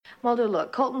Mulder,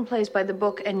 look, Colton plays by the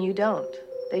book and you don't.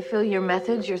 They feel your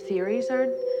methods, your theories are...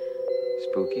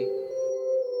 spooky.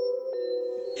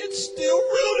 It's still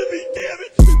real to me, damn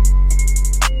it!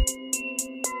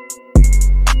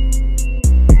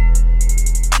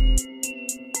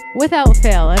 Without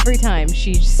fail, every time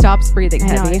she stops breathing I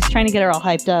know, I heavy. was trying to get her all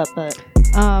hyped up, but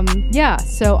Yeah,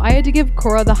 so I had to give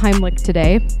Cora the Heimlich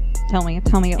today, tell me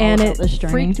all and about this it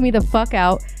journey. freaked me the fuck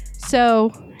out.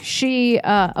 So she,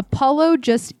 Apollo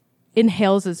just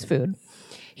inhales his food.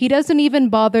 He doesn't even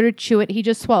bother to chew it. He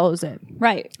just swallows it.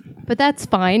 Right. But that's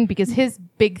fine because his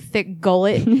big, thick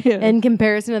gullet in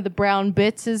comparison to the brown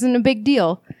bits isn't a big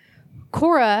deal.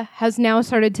 Cora has now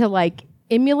started to like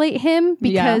emulate him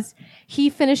because he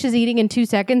finishes eating in 2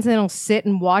 seconds and he'll sit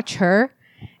and watch her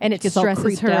and it Gets all stresses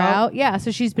creeped her out. out. Yeah.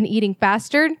 So she's been eating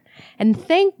faster. And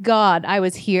thank God I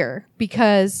was here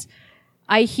because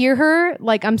I hear her,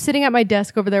 like I'm sitting at my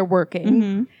desk over there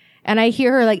working and I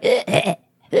hear her like,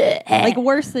 Like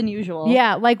worse than usual.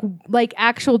 yeah, like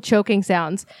actual choking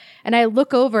sounds. And I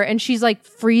look over and she's like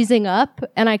freezing up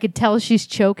and I could tell she's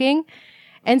choking.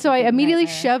 And so I immediately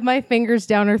shove my fingers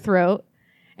down her throat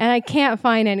and I can't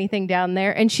find anything down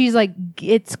there. And she's like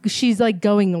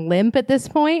going limp at this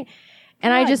point.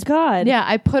 And I just, yeah,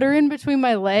 I put her in between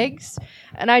my legs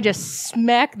and I just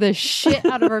smack the shit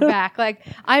out of her back. Like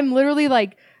I'm literally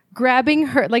like grabbing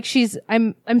her, like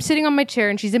I'm sitting on my chair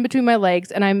and she's in between my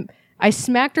legs and I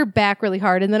smacked her back really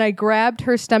hard and then I grabbed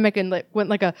her stomach and went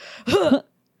like a,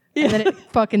 and then it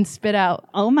fucking spit out.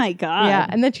 Oh my God. Yeah.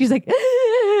 And then she's like,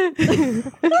 and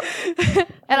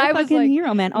I was fucking like,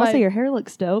 hero, man. Also, your hair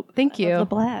looks dope. Thank you. The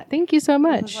black. Thank you so This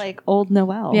much. is like old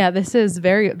Noelle. Yeah, this is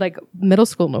very like middle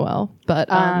school Noelle, but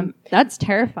that's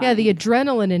terrifying. yeah, the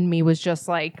adrenaline in me was just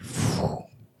like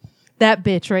that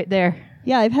bitch right there.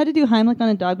 Yeah, I've had to do Heimlich on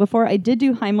a dog before. I did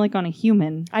do Heimlich on a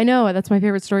human. I know, that's my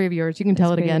favorite story of yours. You can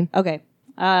tell it again. Okay.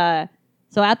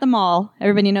 So at the mall,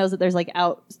 everybody knows that there's like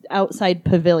outside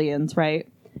pavilions, right?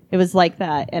 It was like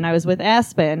that. And I was with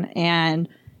Aspen and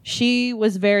she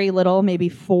was very little, maybe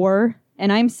 4.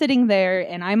 And I'm sitting there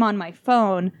and I'm on my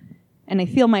phone and I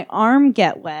feel my arm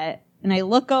get wet. And I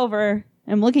look over,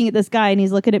 I'm looking at this guy and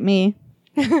he's looking at me.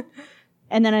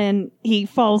 And then he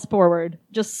falls forward,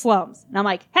 just slumps. And I'm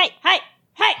like, hey.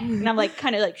 And I'm like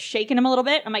kind of like shaking him a little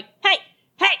bit. I'm like, hey.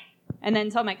 And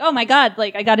then so I'm like, oh my God,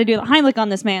 like I got to do the Heimlich on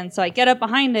this man. So I get up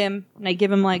behind him and I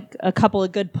give him like a couple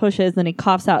of good pushes and he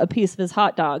coughs out a piece of his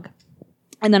hot dog.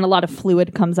 And then a lot of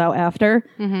fluid comes out after.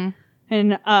 Mm-hmm.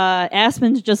 And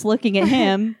Aspen's just looking at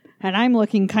him and I'm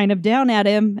looking kind of down at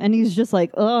him and he's just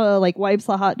like, oh, like wipes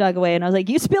the hot dog away. And I was like,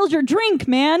 you spilled your drink,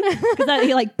 man. Because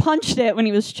he like punched it when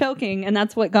he was choking and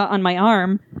that's what got on my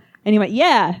arm. And he went,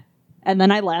 yeah. And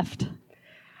then I left.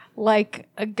 Like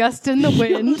a gust in the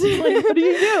wind. Like, what do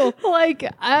you do? Like,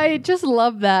 I just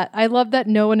love that. I love that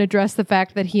no one addressed the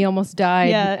fact that he almost died.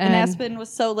 Yeah, and Aspen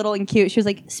was so little and cute. She was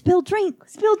like, spill drink.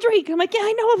 I'm like, yeah,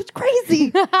 I know, it was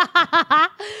crazy.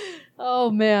 Oh,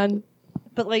 man.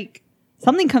 But like,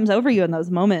 something comes over you in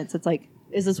those moments. It's like,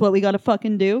 is this what we got to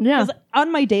fucking do? Yeah. 'Cause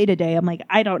on my day-to-day, I'm like,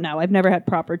 I don't know. I've never had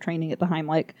proper training at the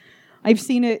Heimlich. I've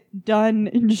seen it done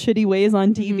in shitty ways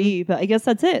on TV, but I guess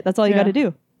that's it. That's all you got to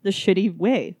do. The shitty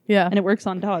way. Yeah. And it works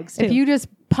on dogs, too. If you just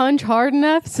punch hard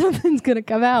enough, something's going to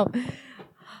come out.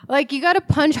 Like, you got to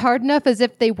punch hard enough as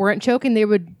if they weren't choking, they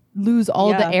would lose all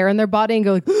the air in their body and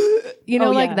go like, you know,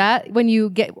 like that. When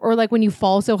you get, or like when you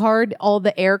fall so hard, all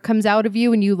the air comes out of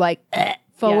you and you like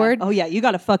forward. Yeah. Oh, yeah. You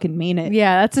got to fucking mean it.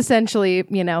 Yeah, that's essentially,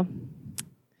 you know,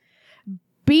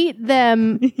 beat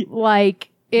them like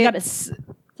it's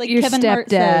Like your Kevin Hart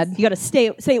stepdad. says, you got to say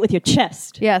it with your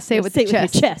chest. Yeah, say it with your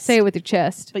chest. Say it with your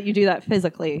chest. But you do that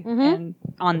physically and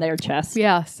on their chest.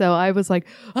 Yeah, so I was like,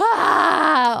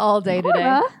 all day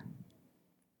today.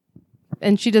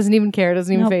 And she doesn't even care. It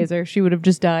doesn't even phase her. She would have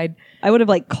just died. I would have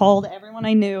like called everyone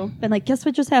I knew, been like, guess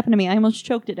what just happened to me? I almost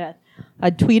choked to death.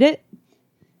 I'd tweet it.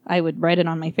 I would write it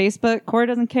on my Facebook. Cora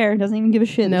doesn't care. Doesn't even give a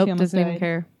shit. Nope, doesn't even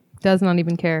care. Does not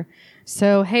even care.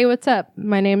 So, hey, what's up?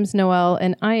 My name's Noelle,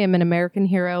 and I am an American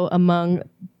hero among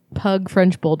pug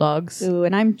French bulldogs. Ooh,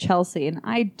 and I'm Chelsea, and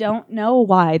I don't know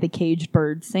why the caged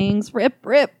bird sings rip,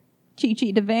 rip,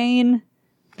 Chi-Chi DeVane.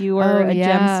 You are a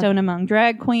gemstone among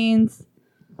drag queens.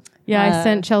 Yeah, I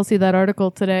sent Chelsea that article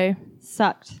today.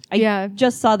 Sucked. I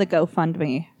just saw the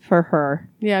GoFundMe for her.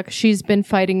 Yeah, because she's been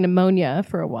fighting pneumonia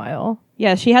for a while.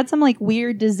 Yeah, she had some like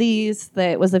weird disease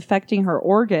that was affecting her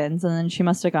organs, and then she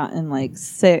must have gotten like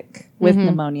sick with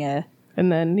pneumonia.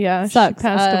 And then, Sucks. she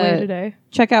passed away today.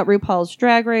 Check out RuPaul's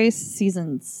Drag Race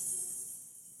season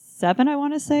 7, I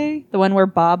want to say. The one where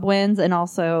Bob wins, and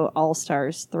also All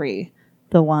Stars 3.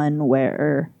 The one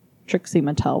where Trixie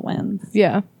Mattel wins.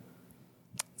 Yeah.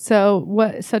 So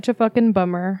what? Such a fucking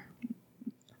bummer.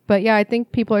 But yeah, I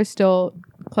think people are still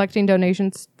collecting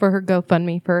donations for her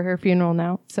GoFundMe for her funeral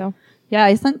now. So Yeah,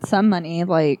 I sent some money,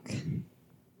 like,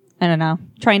 I don't know,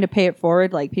 trying to pay it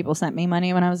forward. Like, people sent me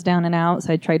money when I was down and out,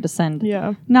 so I tried to send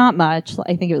not much.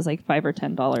 I think it was like $5 or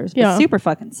 $10. But Yeah. super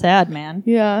fucking sad, man.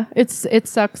 yeah, it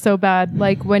sucks so bad.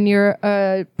 Like when you're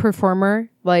a performer,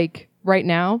 like right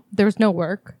now, there's no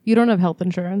work. You don't have health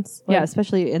insurance. Like, Yeah,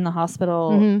 especially in the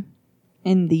hospital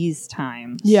in these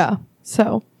times. yeah.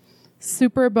 So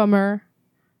super bummer.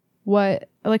 What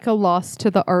like a loss to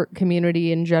the art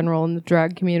community in general and the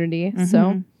drag community.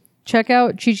 So check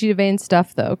out Chi Chi DeVane's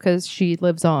stuff though, because she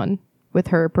lives on with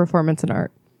her performance and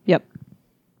art. Yep.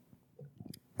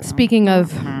 Speaking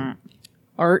of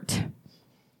art,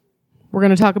 we're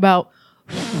gonna talk about.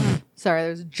 Sorry,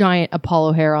 there's a giant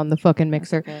Apollo hair on the fucking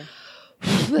mixer. You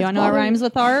want to know what rhymes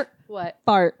with art? What?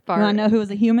 Fart. Fart. You want to know who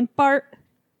was a human fart?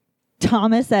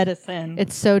 Thomas Edison.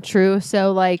 It's so true.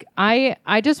 So like, I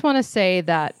just want to say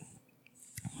that.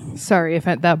 Sorry if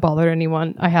that bothered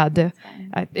anyone. I had to.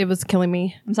 It was killing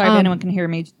me. I'm sorry if anyone can hear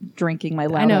me drinking my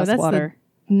loud I know ass that's water.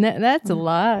 That's a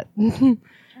lot. Trying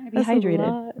to be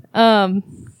hydrated.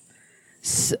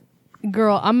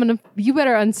 Girl, you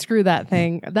better unscrew that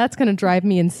thing. That's gonna drive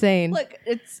me insane. Look,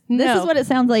 this No. is what it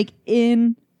sounds like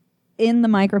in the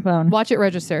microphone. Watch it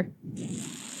register.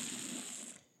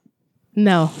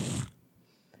 No.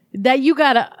 That you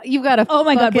gotta. Oh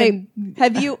my God! fucking- Wait,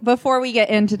 have you? Before we get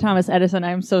into Thomas Edison,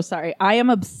 I'm so sorry. I am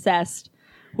obsessed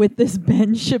with this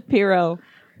Ben Shapiro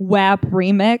WAP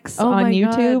remix Oh on my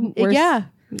YouTube. God. where Yeah,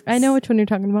 I know which one you're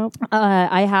talking about.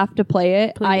 I have to play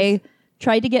it. Please. I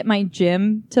tried to get my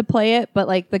gym to play it, but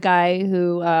like the guy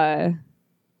who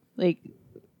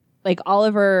like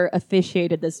Oliver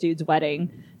officiated this dude's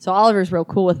wedding, so Oliver's real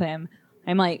cool with him.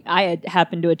 I'm like, I had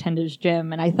happened to attend his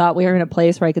gym, and I thought we were in a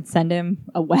place where I could send him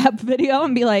a WAP video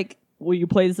and be like, "Will you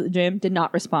play this at the gym?" Did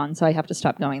not respond, so I have to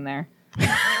stop going there.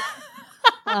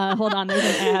 Hold on, there's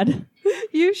an ad.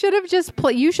 You should have just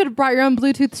You should have brought your own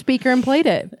Bluetooth speaker and played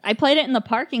it. I played it in the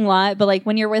parking lot, but like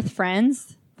when you're with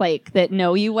friends like that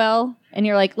know you well, and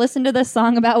you're like, listen to this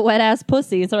song about wet ass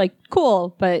pussies, they're like,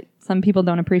 cool, but some people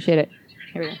don't appreciate it.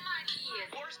 Here we go.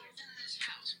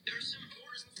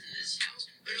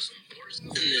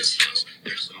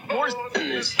 Whores in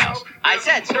this house. I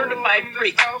said certified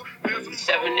freak.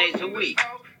 7 days a week.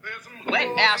 Wet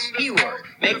ass P-word.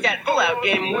 Make that pull-out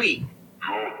game weak.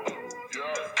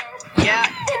 Yeah.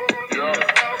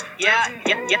 You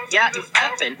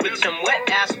effing with some wet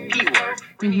ass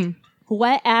P-word.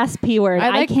 Wet ass P word. I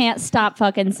like- can't stop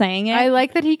fucking saying it. I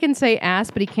like that he can say ass,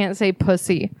 but he can't say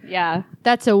pussy. Yeah.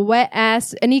 That's a wet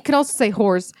ass, and he could also say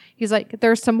whores. He's like,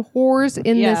 there's some whores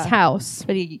in Yeah. this house.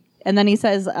 But and then he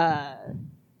says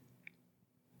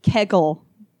kegel.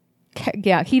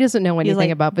 Yeah, he doesn't know anything like,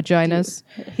 about vaginas.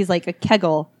 He's like a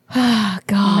kegel. Oh,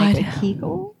 God. Like a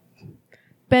kegel?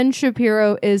 Ben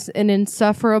Shapiro is an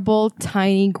insufferable,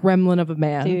 tiny gremlin of a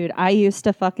man. Dude, I used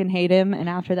to fucking hate him, and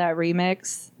after that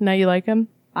remix, Now you like him?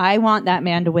 I want that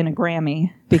man to win a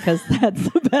Grammy because that's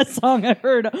the best song I've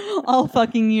heard all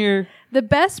fucking year. The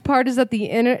best part is that the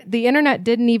internet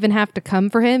didn't even have to come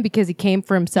for him because he came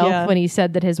for himself Yeah. when he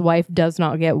said that his wife does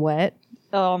not get wet.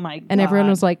 Oh my god! And everyone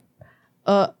was like,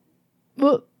 well,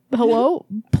 hello?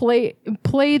 Play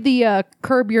the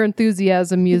Curb Your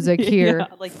Enthusiasm music here, Yeah,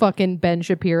 like- fucking Ben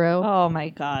Shapiro. "Oh my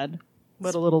god,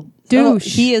 What a little So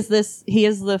douche. he is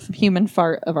the human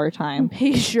fart of our time."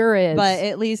 He sure is. But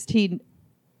at least he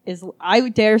is. I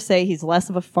would dare say he's less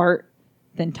of a fart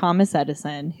than Thomas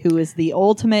Edison, who is the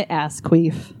ultimate ass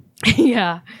queef.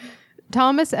 yeah.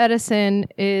 Thomas Edison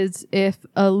is if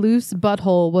a loose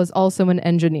butthole was also an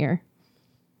engineer.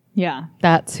 Yeah,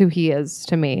 That's who he is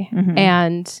to me. Mm-hmm.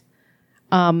 And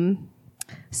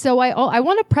so I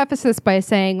want to preface this by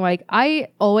saying, like, I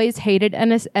always hated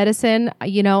Edison.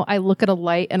 You know, I look at a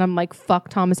light and I'm like, fuck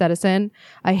Thomas Edison.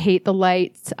 I hate the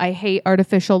lights. I hate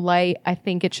artificial light. I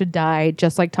think it should die,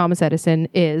 just like Thomas Edison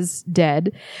is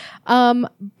dead.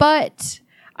 But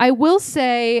I will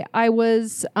say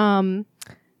Thomas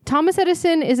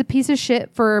Edison is a piece of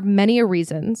shit for many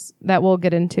reasons that we'll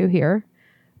get into here.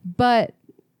 But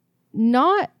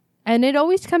not, and it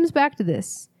always comes back to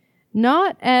this,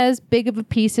 not as big of a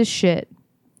piece of shit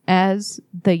as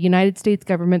the United States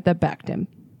government that backed him.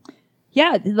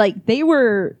 yeah, like they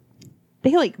were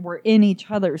in each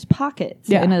other's pockets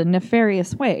Yeah. in a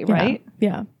nefarious way, right?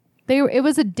 Yeah. It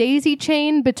was a daisy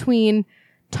chain between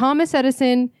Thomas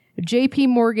Edison, JP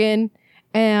Morgan,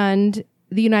 and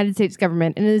the United States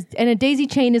government. And a daisy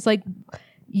chain is like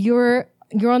you're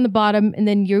on the bottom and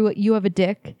then you have a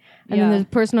dick. And then Yeah. there's a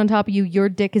person on top of you, your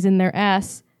dick is in their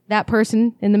ass. that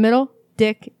person in the middle,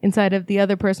 dick inside of the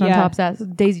other person on Yeah. top's ass,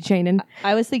 daisy chaining.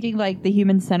 I was thinking like the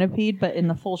human centipede, but in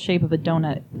the full shape of a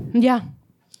donut. Yeah.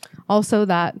 Also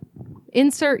that.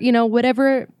 Insert,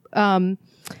 whatever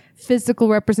physical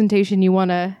representation you want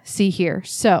to see here.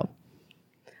 So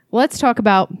let's talk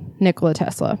about Nikola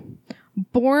Tesla.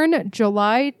 Born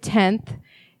July 10th,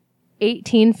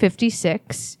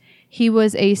 1856, he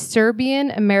was a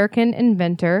Serbian-American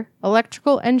inventor,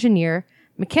 electrical engineer,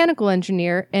 mechanical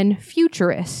engineer, and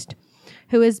futurist,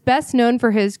 who is best known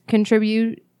for his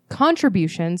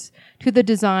contributions to the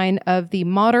design of the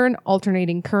modern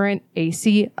alternating current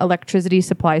AC electricity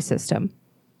supply system.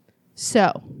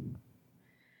 So,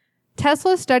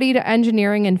 Tesla studied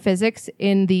engineering and physics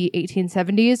in the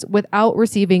 1870s without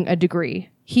receiving a degree.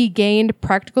 He gained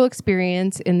practical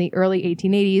experience in the early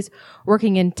 1880s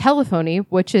working in telephony,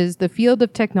 which is the field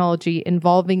of technology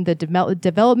involving the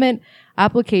development,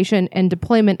 application, and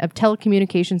deployment of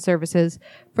telecommunication services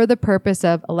for the purpose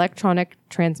of electronic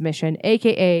transmission,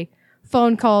 aka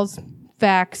phone calls,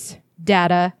 fax,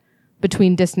 data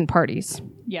between distant parties.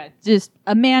 Yeah, just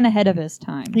a man ahead of his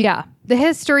time. Yeah. The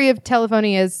history of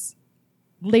telephony is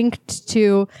linked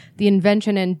to the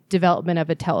invention and development of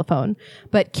a telephone.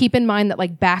 But keep in mind that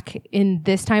like back in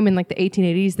this time in like the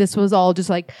 1880s, this was all just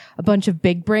like a bunch of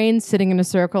big brains sitting in a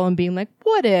circle and being like,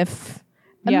 what if?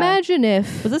 Yeah. Imagine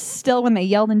if. Was this still when they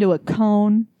yelled into a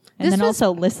cone and This then was-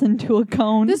 also listened to a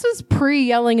cone? This was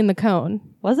pre-yelling in the cone.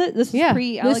 Was it? This was Yeah,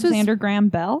 pre-Alexander Graham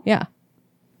Bell? Yeah.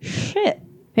 Shit.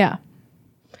 Yeah.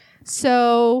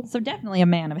 So definitely a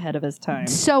man ahead of his time.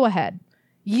 so ahead.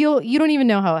 You don't even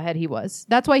know how ahead he was.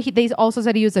 That's why they also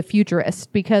said he was a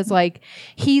futurist, because like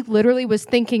he literally was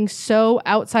thinking so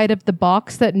outside of the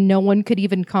box that no one could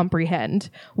even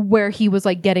comprehend where he was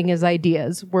like getting his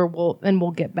ideas.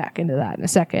 We'll get back into that in a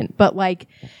second. But like,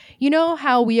 you know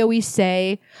how we always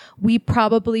say we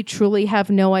probably truly have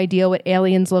no idea what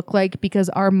aliens look like because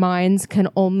our minds can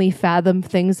only fathom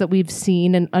things that we've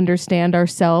seen and understand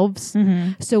ourselves.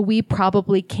 So we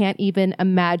probably can't even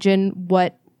imagine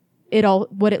what it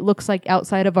looks like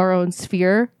outside of our own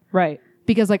sphere, Right.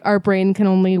 because like our brain can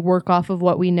only work off of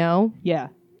what we know Yeah.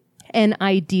 and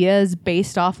ideas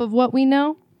based off of what we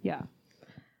know. Yeah.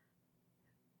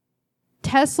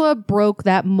 Tesla broke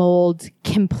that mold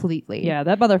completely. Yeah,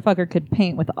 that motherfucker could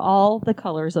paint with all the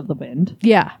colors of the wind.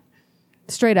 Yeah.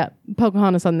 Straight up.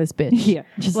 Pocahontas on this bitch. Yeah,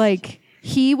 just- Like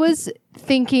he was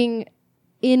thinking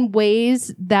in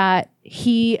ways that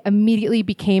he immediately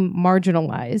became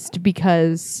marginalized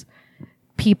because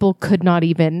people could not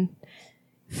even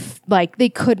they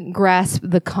couldn't grasp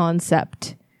the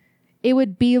concept. It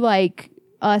would be like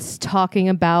us talking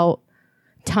about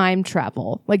time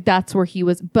travel. Like that's where he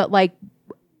was, but like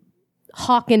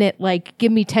hawking it like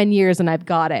give me 10 years and I've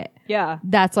got it. Yeah.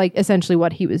 That's like essentially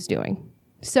what he was doing.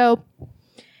 So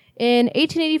in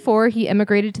 1884, he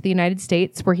immigrated to the United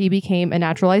States where he became a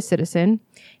naturalized citizen.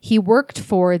 He worked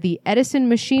for the Edison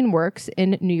Machine Works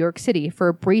in New York City for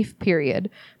a brief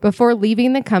period before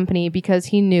leaving the company because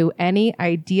he knew any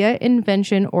idea,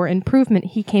 invention, or improvement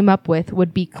he came up with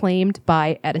would be claimed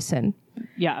by Edison.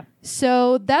 Yeah.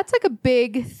 So that's like a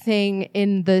big thing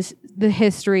in the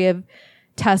history of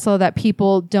Tesla that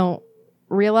people don't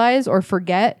realize or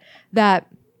forget, that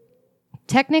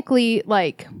technically,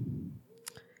 like,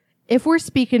 if we're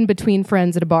speaking between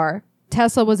friends at a bar,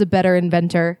 Tesla was a better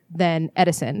inventor than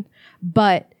Edison.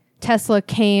 But Tesla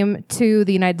came to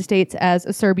the United States as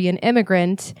a Serbian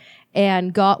immigrant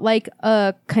and got like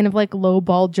a kind of like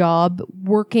lowball job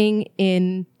working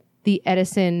in the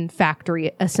Edison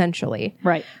factory, essentially.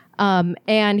 Right.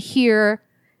 And here,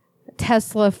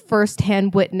 Tesla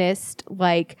firsthand witnessed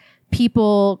like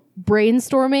people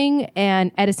brainstorming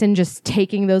and Edison just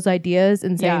taking those ideas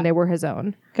and saying Yeah. they were his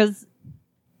own. Because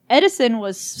Edison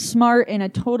was smart in a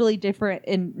totally different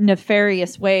and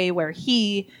nefarious way where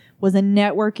he was a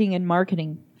networking and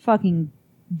marketing fucking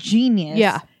genius.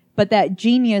 Yeah. But that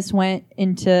genius went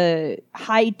into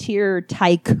high tier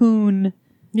tycoon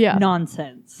Yeah.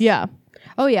 nonsense. Yeah.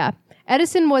 Oh, yeah.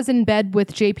 Edison was in bed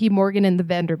with J.P. Morgan and the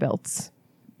Vanderbilts.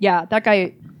 Yeah, that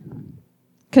guy.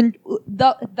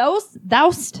 Thou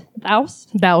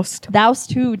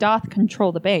who doth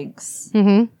control the banks,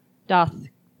 Mm-hmm. doth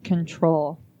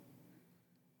control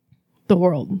The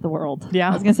world. the world. Yeah.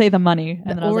 I was gonna say the money,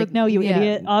 and then I was or- like, no, you yeah,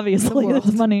 idiot. Obviously, the it's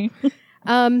world. money.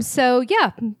 So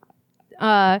yeah,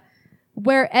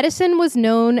 where Edison was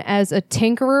known as a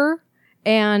tinkerer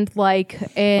and like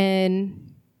a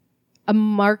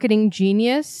marketing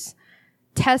genius,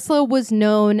 Tesla was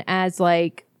known as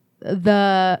like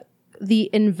the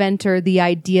inventor, the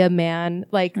idea man,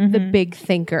 like the big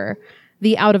thinker.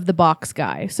 the out of the box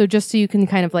guy. So just so you can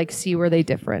kind of like see where they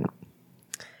different.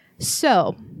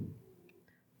 So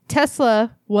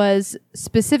Tesla was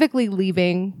specifically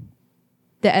leaving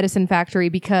the Edison factory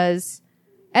because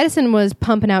Edison was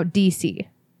pumping out DC,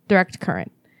 direct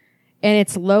current. And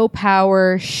it's low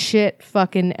power shit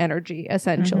fucking energy,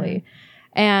 essentially.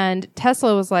 And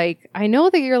Tesla was like, I know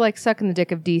that you're like sucking the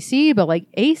dick of DC, but like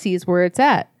AC is where it's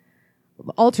at.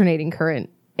 Alternating current.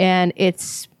 And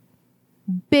it's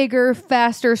bigger,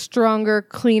 faster, stronger,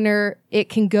 cleaner. It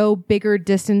can go bigger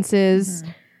distances.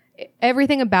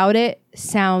 Everything about it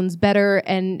sounds better.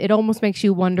 And it almost makes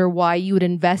you wonder why you would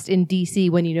invest in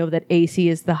DC when you know that AC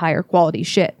is the higher quality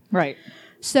shit. Right.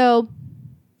 So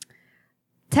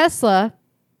Tesla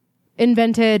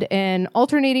invented an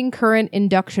alternating current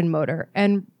induction motor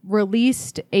and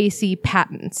released AC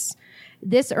patents.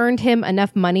 This earned him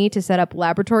enough money to set up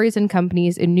laboratories and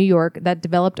companies in New York that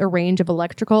developed a range of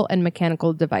electrical and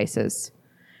mechanical devices.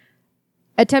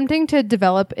 Attempting to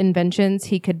develop inventions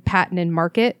he could patent and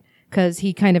market, because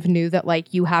he kind of knew that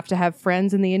like you have to have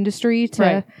friends in the industry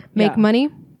to make money.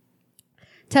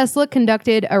 Tesla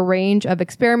conducted a range of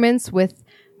experiments with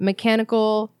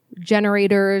mechanical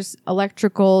generators,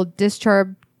 electrical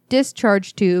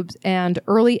discharge tubes, and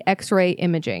early X-ray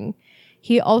imaging.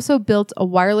 He also built a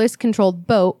wireless controlled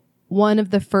boat, one of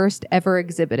the first ever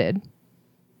exhibited.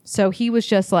 So he was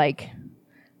just like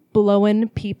blowing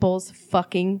people's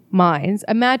fucking minds.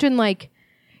 Imagine like,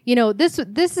 you know, this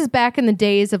is back in the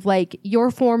days of like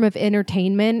your form of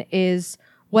entertainment is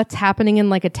what's happening in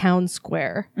like a town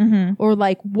square, or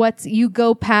like you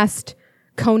go past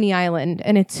Coney Island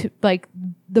and it's like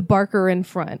the Barker in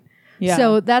front. Yeah.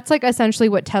 So that's like essentially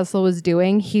what Tesla was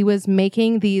doing. He was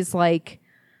making these like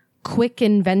quick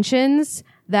inventions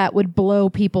that would blow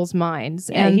people's minds.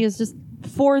 Yeah, and he was just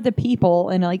for the people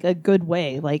in like a good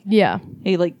way. Like,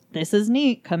 hey, like this is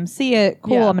neat. Come see it.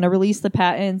 Cool. I'm going to release the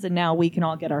patents and now we can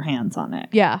all get our hands on it.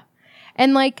 Yeah.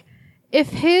 And like, if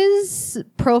his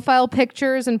profile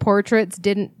pictures and portraits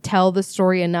didn't tell the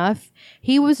story enough,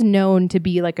 he was known to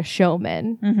be like a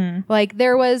showman. Like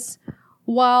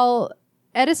while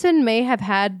Edison may have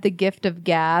had the gift of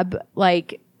gab,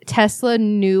 like Tesla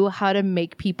knew how to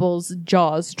make people's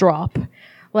jaws drop.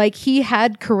 Like he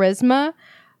had charisma,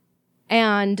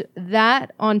 and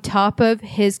that on top of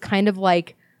his kind of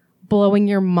like blowing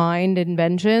your mind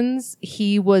inventions,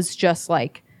 he was just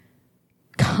like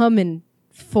coming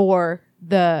for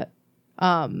the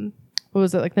what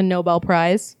was it, like the Nobel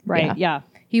Prize? Right. Yeah.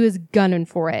 He was gunning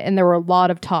for it, and there were a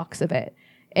lot of talks of it.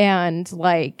 And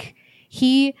like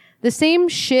the same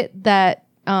shit that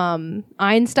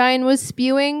Einstein was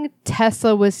spewing,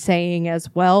 Tesla was saying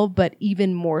as well, but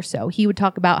even more so. He would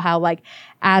talk about how like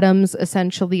atoms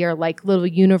essentially are like little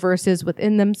universes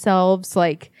within themselves,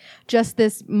 like just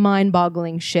this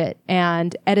mind-boggling shit.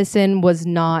 And Edison was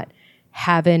not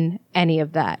having any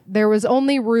of that. There was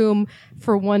only room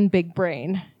for one big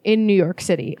brain in New York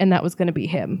City, and that was going to be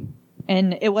him.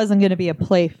 And it wasn't going to be a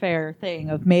play fair thing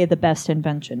of may the best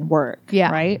invention work.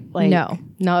 Yeah. Right? Like, no,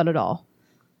 not at all.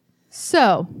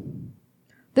 So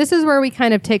this is where we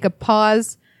kind of take a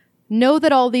pause. Know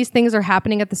that all these things are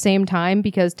happening at the same time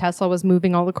because Tesla was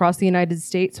moving all across the United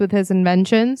States with his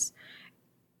inventions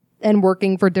and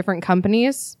working for different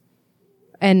companies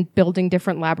and building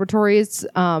different laboratories.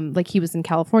 Like he was in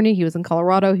California, he was in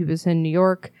Colorado, he was in New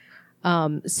York.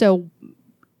 So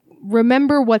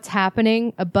remember what's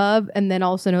happening above, and then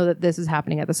also know that this is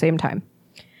happening at the same time.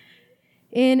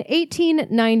 In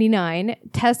 1899,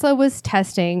 Tesla was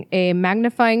testing a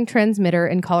magnifying transmitter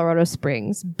in Colorado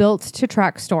Springs, built to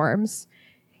track storms.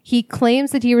 He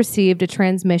claims that he received a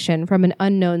transmission from an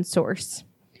unknown source.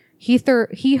 He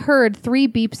heard 3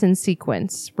 beeps in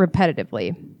sequence,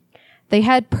 repetitively. They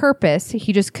had purpose,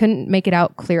 he just couldn't make it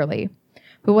out clearly.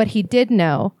 But what he did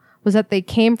know was that they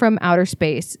came from outer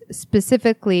space,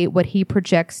 specifically what he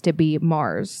projects to be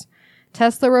Mars.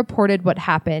 Tesla reported what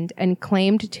happened and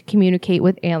claimed to communicate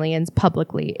with aliens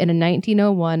publicly in a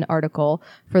 1901 article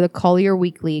for the Collier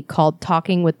Weekly called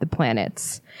Talking with the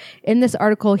Planets. In this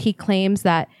article, he claims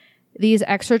that these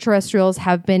extraterrestrials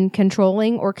have been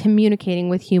controlling or communicating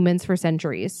with humans for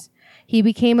centuries. He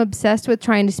became obsessed with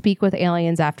trying to speak with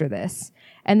aliens after this.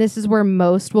 And this is where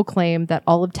most will claim that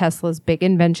all of Tesla's big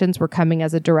inventions were coming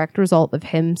as a direct result of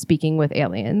him speaking with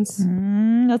aliens.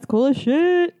 That's cool as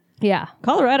shit. Yeah.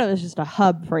 Colorado is just a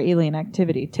hub for alien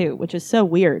activity, too, which is so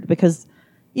weird because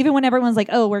even when everyone's like,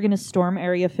 oh, we're going to storm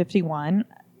Area 51,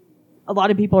 a lot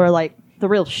of people are like, the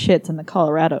real shit's in the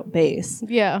Colorado base.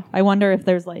 Yeah. I wonder if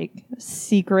there's like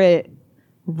secret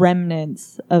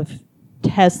remnants of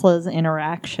Tesla's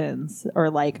interactions or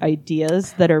like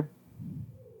ideas that are...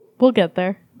 We'll get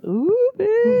there. Ooh,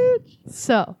 bitch.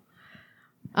 So,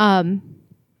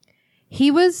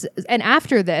 he was, and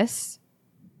after this,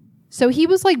 so he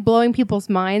was like blowing people's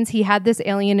minds. He had this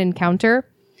alien encounter.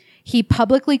 He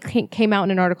publicly came out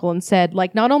in an article and said,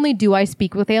 like, not only do I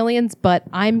speak with aliens, but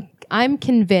I'm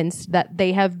convinced that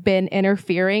they have been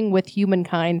interfering with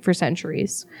humankind for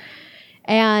centuries.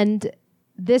 And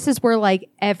this is where like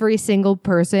every single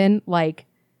person like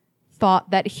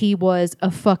thought that he was a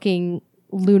fucking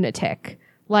lunatic.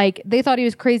 Like they thought he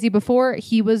was crazy before.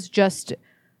 He was just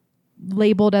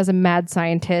labeled as a mad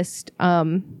scientist.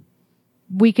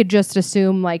 We could just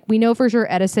assume, like, we know for sure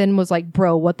Edison was like,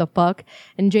 bro, what the fuck?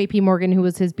 And JP Morgan, who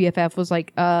was his BFF, was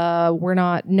like,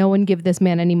 no one give this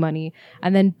man any money.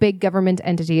 And then big government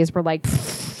entities were like,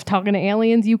 talking to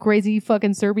aliens, you crazy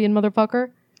fucking Serbian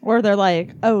motherfucker. Or they're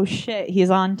like, oh shit, he's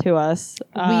on to us.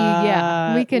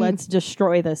 We can, let's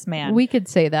destroy this man. We could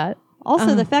say that.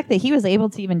 Also, the fact that he was able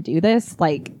to even do this,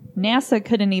 like, NASA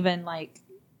couldn't even, like,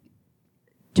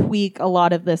 tweak a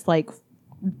lot of this, like,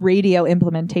 radio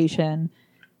implementation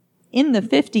in the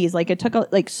 50s. Like, it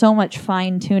took, like, so much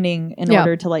fine-tuning in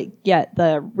order to, like, get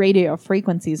the radio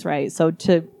frequencies right. So,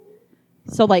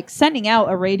 like, sending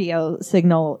out a radio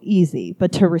signal, easy.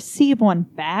 But to receive one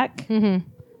back... Mm-hmm.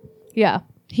 Yeah.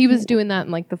 He was doing that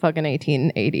in, like, the fucking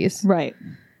 1880s. Right.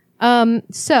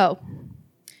 So...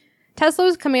 Tesla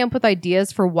was coming up with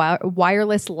ideas for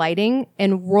wireless lighting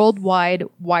and worldwide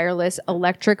wireless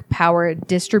electric power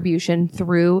distribution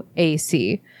through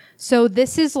AC. So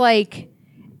this is like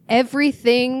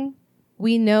everything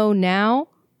we know now.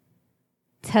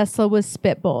 Tesla was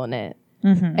spitballing it.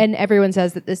 Mm-hmm. And everyone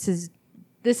says that this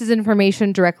is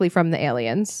information directly from the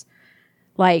aliens.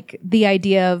 Like the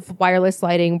idea of wireless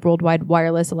lighting, worldwide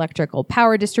wireless electrical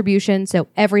power distribution. So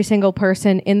every single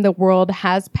person in the world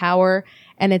has power,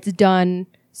 and it's done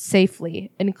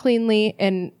safely and cleanly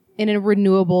and in a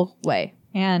renewable way.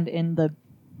 And in the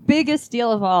biggest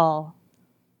deal of all,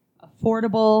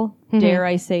 affordable, dare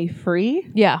I say free?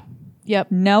 Yeah.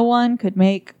 Yep. No one could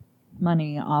make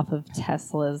money off of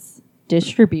Tesla's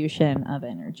distribution of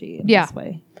energy in this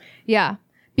way. Yeah.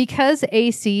 Because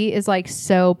AC is like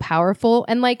so powerful,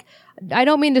 and like, I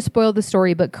don't mean to spoil the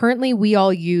story, but currently we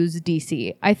all use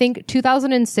DC. I think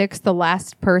 2006, the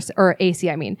last person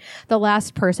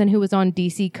who was on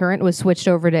DC current was switched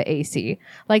over to AC.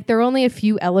 Like there are only a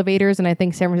few elevators in I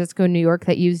think San Francisco and New York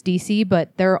that use DC,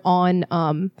 but they're on,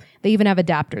 they even have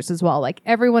adapters as well. Like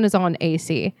everyone is on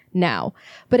AC now,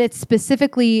 but it's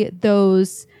specifically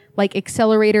those like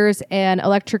accelerators and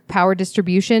electric power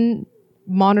distribution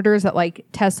monitors that like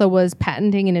Tesla was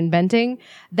patenting and inventing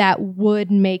that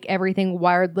would make everything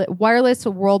wireless,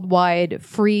 worldwide,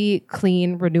 free,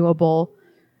 clean, renewable,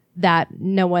 that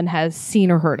no one has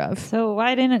seen or heard of. So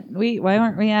why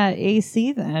weren't we at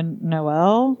AC then,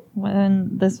 Noel,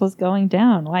 when this was going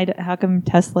down? How come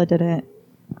Tesla didn't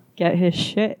get his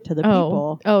shit to the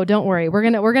people? Oh, don't worry. We're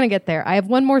gonna get there. I have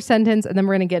one more sentence and then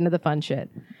we're gonna get into the fun shit.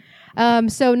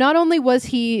 So not only was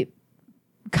he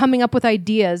coming up with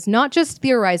ideas, not just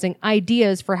theorizing,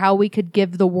 ideas for how we could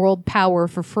give the world power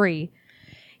for free.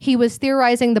 He was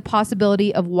theorizing the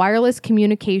possibility of wireless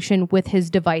communication with his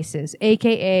devices,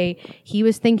 aka he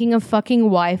was thinking of fucking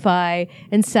Wi-Fi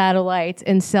and satellites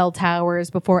and cell towers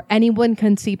before anyone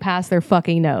can see past their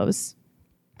fucking nose.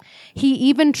 He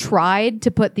even tried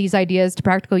to put these ideas to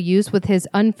practical use with his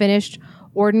unfinished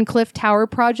Wardenclyffe Tower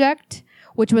project,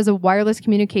 which was a wireless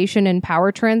communication and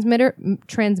power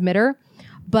transmitter,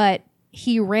 but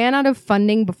he ran out of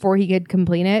funding before he could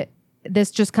complete it.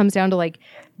 This just comes down to like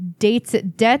debts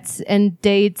and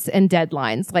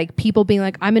deadlines. Like people being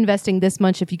like, I'm investing this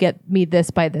much if you get me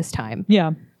this by this time.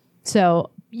 Yeah. So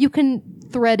you can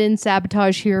thread in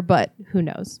sabotage here, but who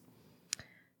knows?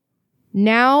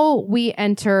 Now we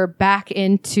enter back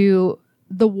into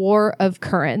the War of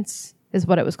Currents, is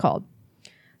what it was called.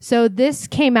 So this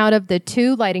came out of the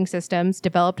two lighting systems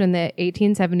developed in the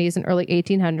 1870s and early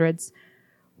 1800s,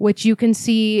 which you can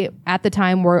see at the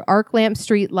time were arc lamp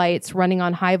street lights running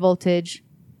on high voltage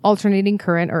alternating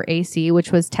current, or AC,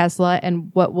 which was Tesla and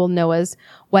what we'll know as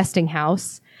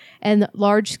Westinghouse, and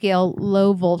large scale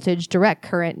low voltage direct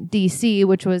current, DC,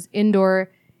 which was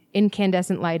indoor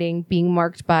incandescent lighting being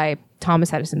marked by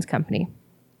Thomas Edison's company.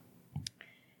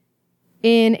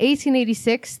 In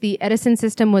 1886, the Edison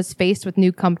system was faced with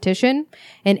new competition,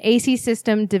 an AC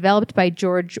system developed by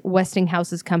George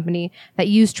Westinghouse's company that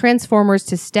used transformers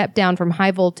to step down from high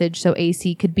voltage so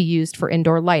AC could be used for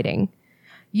indoor lighting.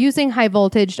 Using high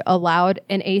voltage allowed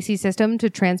an AC system to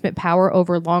transmit power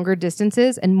over longer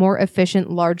distances and more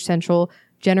efficient large central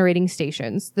generating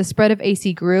stations. The spread of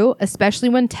AC grew, especially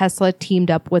when Tesla teamed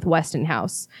up with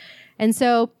Westinghouse. And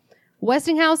so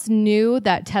Westinghouse knew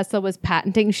that Tesla was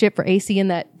patenting shit for AC and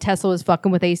that Tesla was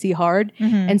fucking with AC hard.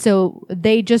 And so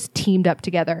they just teamed up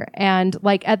together. And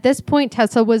like at this point,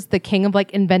 Tesla was the king of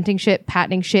like inventing shit,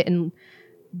 patenting shit, and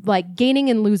like gaining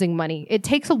and losing money. It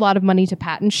takes a lot of money to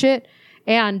patent shit.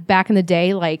 And back in the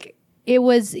day, like he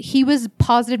was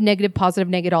positive, negative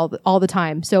all the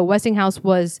time. So Westinghouse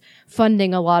was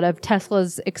funding a lot of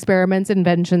Tesla's experiments,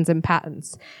 inventions, and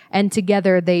patents. And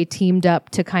together they teamed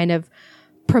up to kind of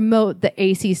promote the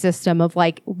AC system of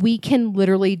like, we can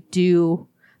literally do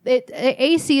it.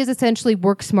 AC is essentially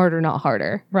work smarter, not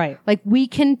harder. Right. Like we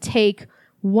can take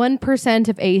 1%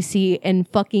 of AC and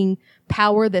fucking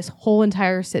power this whole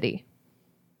entire city.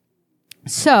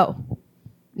 So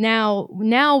now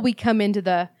we come into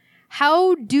the,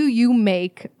 how do you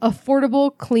make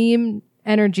affordable, clean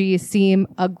energy seem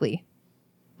ugly?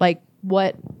 Like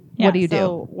what do you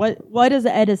do? What does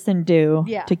Edison do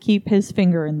Yeah. to keep his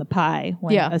finger in the pie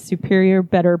when Yeah. a superior,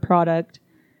 better product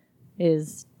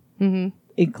is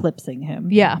eclipsing him?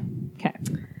 Yeah. Okay.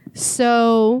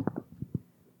 So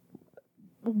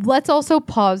let's also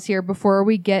pause here before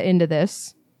we get into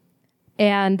this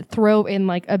and throw in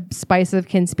like a spice of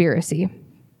conspiracy.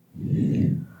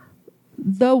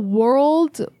 The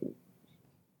world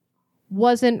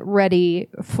wasn't ready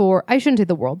for, I shouldn't say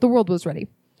the world was ready.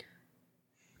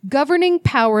 Governing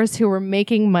powers who were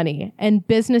making money and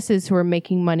businesses who were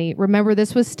making money. Remember,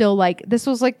 this was like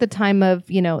the time of,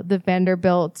 the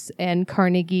Vanderbilts and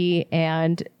Carnegie,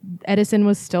 and Edison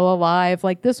was still alive.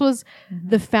 Like this was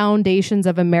the foundations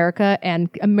of America and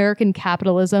American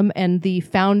capitalism and the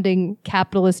founding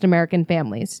capitalist American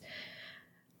families.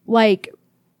 Like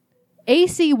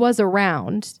AC was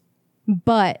around,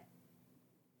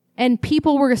 and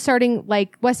people were starting,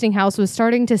 like Westinghouse was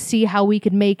starting to see how we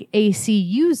could make AC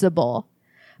usable.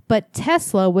 But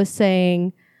Tesla was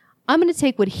saying, I'm going to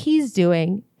take what he's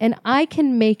doing and I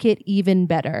can make it even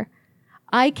better.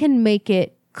 I can make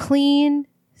it clean,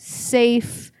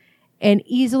 safe, and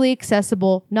easily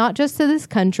accessible, not just to this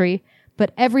country,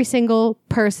 but every single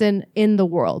person in the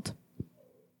world.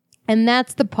 And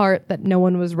that's the part that no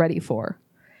one was ready for.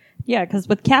 Yeah, because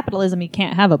with capitalism, you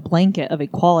can't have a blanket of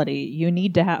equality. You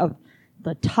need to have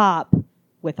the top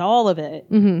with all of it,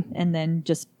 and then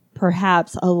just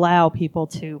perhaps allow people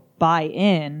to buy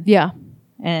in. Yeah.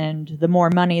 And the more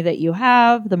money that you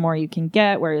have, the more you can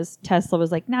get. Whereas Tesla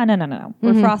was like, no.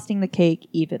 We're frosting the cake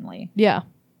evenly. Yeah.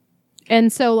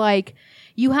 And so, like,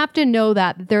 you have to know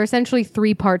that there are essentially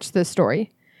three parts to the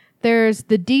story. There's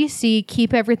the DC,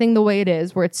 keep everything the way it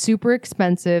is, where it's super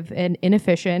expensive and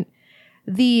inefficient.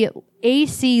 The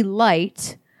AC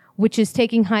light, which is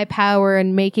taking high power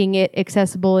and making it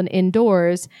accessible and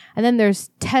indoors. And then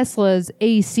there's Tesla's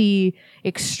AC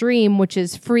Extreme, which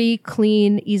is free,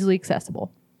 clean, easily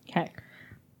accessible. Okay.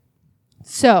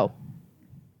 So,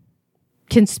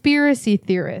 conspiracy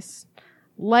theorists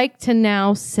like to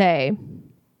now say,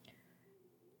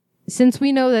 since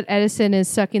we know that Edison is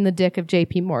sucking the dick of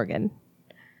JP Morgan,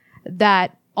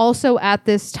 that also at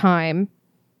this time,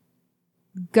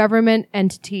 government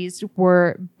entities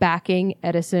were backing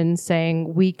Edison,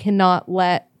 saying we cannot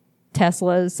let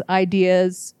Tesla's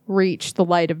ideas reach the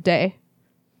light of day.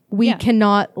 We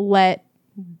cannot let,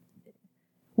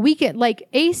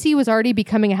 AC was already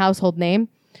becoming a household name,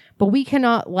 but we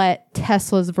cannot let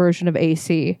Tesla's version of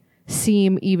AC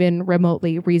seem even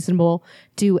remotely reasonable.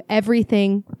 Do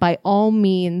everything by all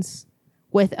means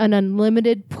with an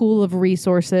unlimited pool of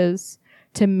resources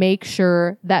to make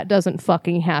sure that doesn't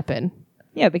fucking happen.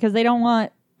 Yeah, because they don't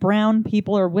want brown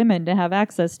people or women to have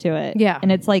access to it. Yeah.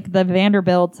 And it's like the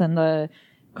Vanderbilts and the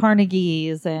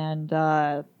Carnegies and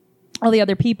all the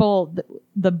other people.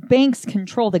 The banks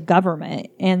control the government.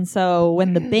 And so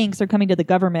when the banks are coming to the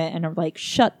government and are like,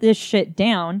 shut this shit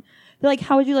down, they're like,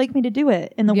 how would you like me to do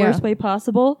it? In the worst way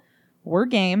possible? We're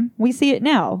game. We see it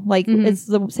now. Like, it's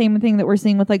the same thing that we're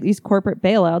seeing with like these corporate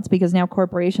bailouts, because now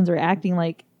corporations are acting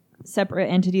like separate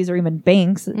entities or even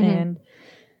banks. And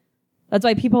that's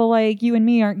why people like you and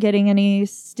me aren't getting any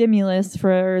stimulus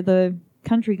for the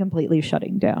country completely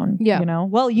shutting down. Yeah. You know?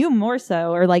 Well, you more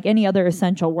so, or like any other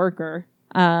essential worker,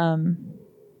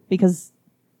 because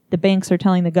the banks are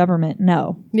telling the government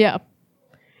no. Yeah.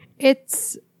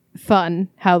 It's fun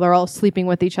how they're all sleeping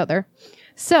with each other.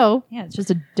 So, Yeah, it's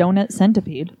just a donut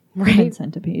centipede. Right. Donut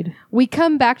centipede. we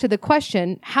come back to the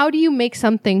question, how do you make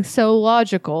something so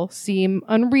logical seem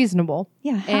unreasonable?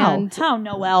 Yeah, how? And How,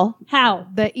 Noelle? How?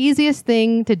 the easiest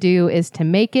thing to do is to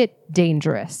make it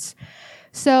dangerous.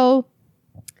 So,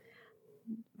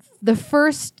 the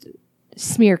first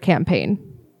smear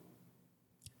campaign,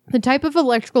 the type of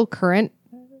electrical current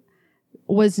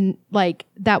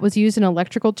that was used in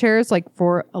electrical chairs, like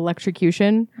for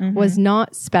electrocution, was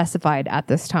not specified at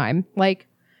this time. Like,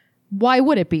 why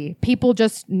would it be? People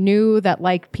just knew that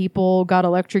like people got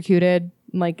electrocuted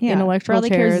like in electrical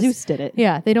chairs. Zeus did it.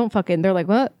 Yeah, they don't fucking. They're like,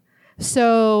 what?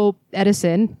 So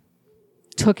Edison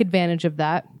took advantage of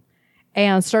that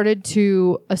and started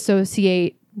to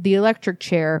associate the electric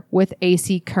chair with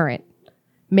AC current,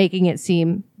 making it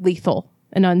seem lethal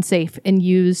and unsafe and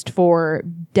used for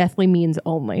deathly means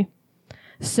only.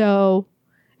 So,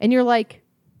 and you're like,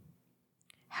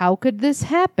 how could this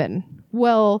happen?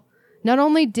 Well, not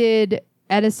only did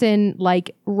Edison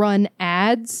like run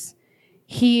ads,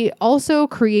 he also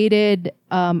created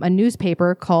a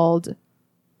newspaper called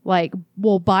by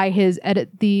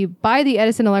the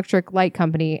Edison Electric Light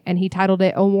Company, and he titled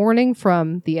it "A Warning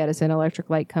from the Edison Electric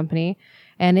Light Company."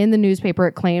 And in the newspaper,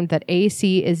 it claimed that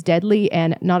AC is deadly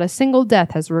and not a single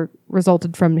death has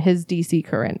resulted from his DC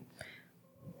current.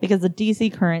 Because the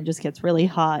DC current just gets really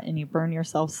hot and you burn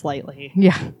yourself slightly.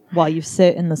 Yeah. While you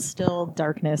sit in the still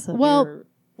darkness of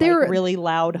your really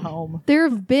loud home.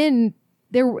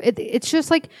 It's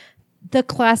just like the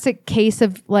classic case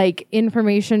of like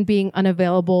information being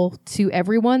unavailable to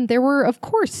everyone. There were, of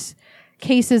course,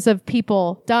 cases of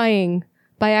people dying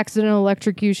by accidental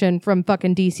electrocution from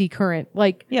fucking DC current.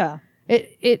 Like, yeah,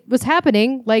 it was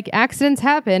happening. Like, accidents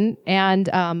happen, and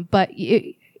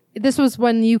this was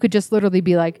when you could just literally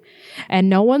be like, and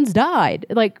no one's died.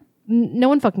 Like, no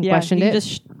one fucking questioned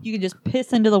it. You can just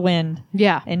piss into the wind.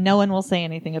 Yeah, and no one will say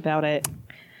anything about it.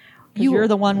 You're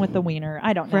the one with the wiener.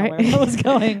 I don't know right? where that was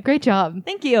going. Great job.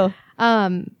 Thank you.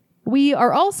 We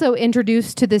are also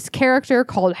introduced to this character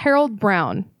called Harold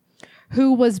Brown,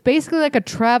 who was basically like a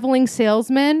traveling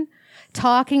salesman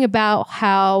talking about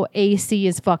how AC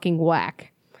is fucking whack.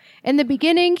 In the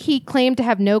beginning, he claimed to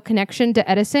have no connection to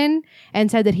Edison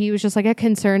and said that he was just like a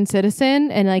concerned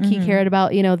citizen and like he cared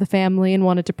about, the family and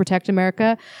wanted to protect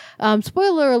America.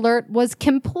 Spoiler alert, was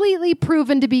completely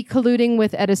proven to be colluding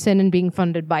with Edison and being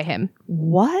funded by him.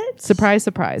 What? Surprise,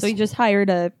 surprise. So he just hired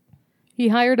a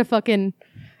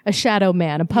shadow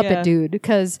man, a puppet dude,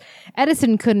 because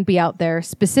Edison couldn't be out there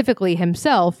specifically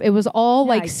himself. It was all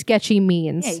like sketchy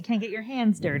means. Yeah, you can't get your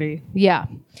hands dirty. Yeah.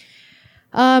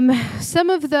 For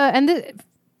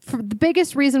the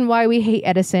biggest reason why we hate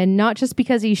Edison, not just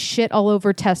because he shit all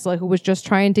over Tesla, who was just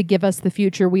trying to give us the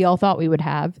future we all thought we would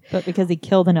have, but because he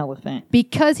killed an elephant.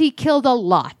 Because he killed a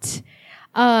lot.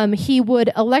 He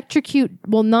would electrocute,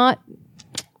 well, not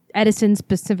Edison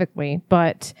specifically,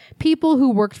 but people who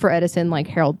worked for Edison, like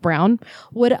Harold Brown,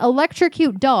 would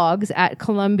electrocute dogs at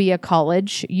Columbia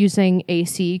College using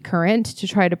AC current to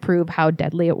try to prove how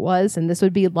deadly it was. And this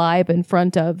would be live in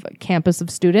front of a campus of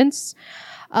students.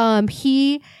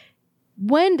 He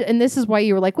went, and this is why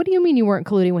you were like, what do you mean you weren't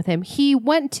colluding with him? He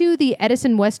went to the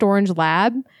Edison West Orange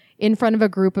lab in front of a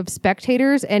group of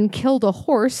spectators and killed a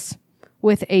horse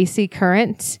with AC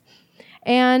current.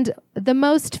 And the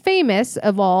most famous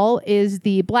of all is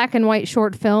the black and white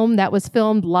short film that was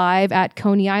filmed live at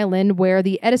Coney Island, where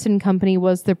the Edison Company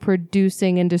was the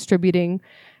producing and distributing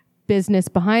business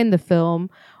behind the film,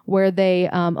 where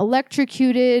they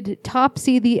electrocuted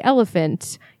Topsy the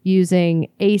elephant using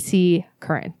AC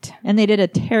current. And they did a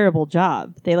terrible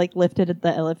job. They lifted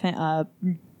the elephant up,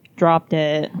 dropped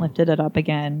it, lifted it up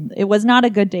again. It was not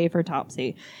a good day for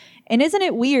Topsy. And isn't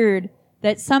it weird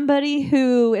that somebody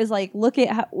who is like, look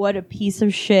at what a piece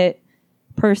of shit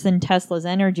person Tesla's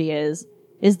energy is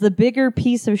the bigger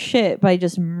piece of shit by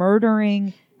just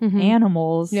murdering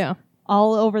animals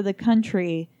all over the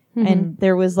country. And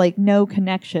there was like no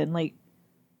connection. Like,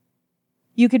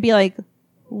 you could be like,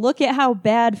 look at how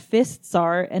bad fists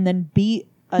are, and then beat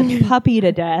a puppy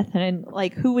to death. And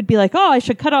like, who would be like, oh, I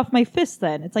should cut off my fist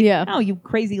then? It's like, no, you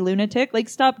crazy lunatic. Like,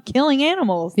 stop killing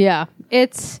animals. Yeah.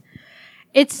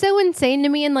 It's so insane to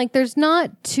me, and like there's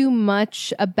not too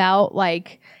much about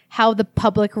like how the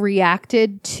public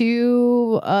reacted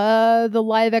to the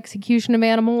live execution of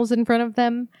animals in front of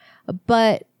them,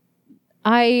 but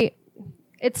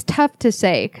it's tough to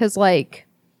say because like,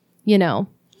 I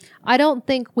don't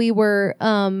think we were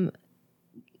worse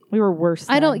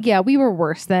then. We were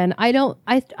worse then. I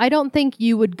don't think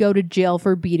you would go to jail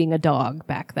for beating a dog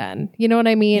back then. You know what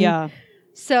I mean? Yeah.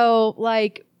 So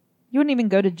like, you wouldn't even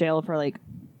go to jail for like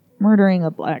murdering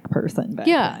a black person back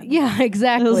then. Yeah,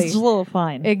 exactly. It was just a little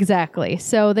fine. Exactly.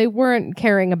 So they weren't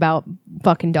caring about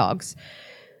fucking dogs.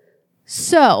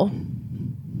 So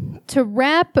to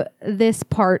wrap this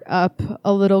part up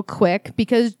a little quick,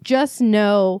 because just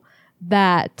know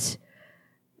that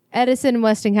Tesla and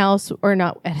Westinghouse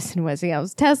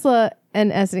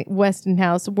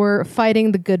were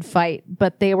fighting the good fight,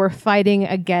 but they were fighting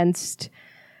against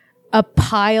a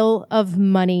pile of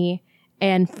money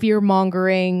and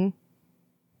fear-mongering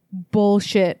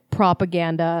bullshit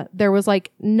propaganda. There was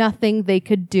like nothing they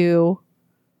could do.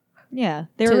 Yeah.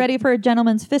 They were ready for a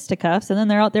gentleman's fisticuffs, and then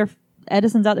they're out there,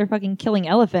 Edison's out there fucking killing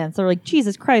elephants. They're like,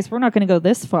 Jesus Christ, we're not going to go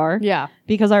this far. Yeah.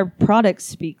 Because our product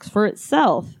speaks for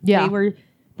itself. Yeah.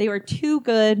 They were too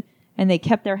good, and they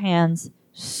kept their hands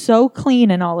so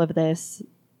clean in all of this.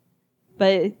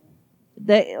 But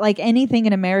like anything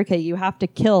in America, you have to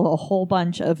kill a whole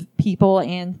bunch of people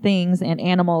and things and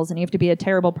animals, and you have to be a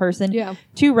terrible person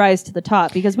to rise to the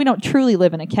top, because we don't truly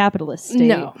live in a capitalist state.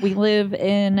 No. We live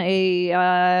in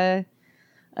a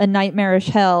nightmarish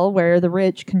hell where the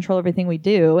rich control everything we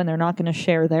do, and they're not going to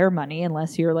share their money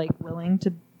unless you're like willing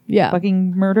to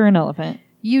fucking murder an elephant.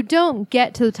 You don't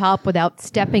get to the top without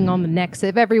stepping on the necks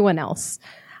of everyone else.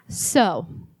 So,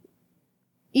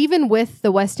 even with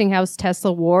the Westinghouse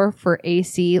Tesla war for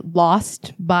AC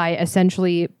lost by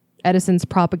essentially Edison's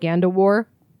propaganda war,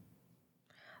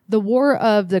 the war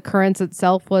of the currents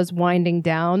itself was winding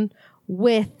down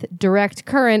with direct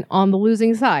current on the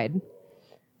losing side.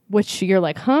 Which you're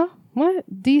like, huh?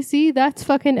 What? DC? That's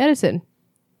fucking Edison.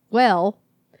 Well,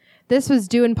 this was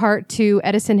due in part to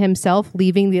Edison himself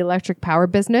leaving the electric power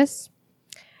business.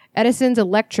 Edison's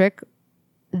Electric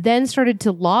then started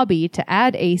to lobby to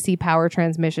add AC power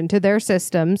transmission to their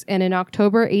systems, and in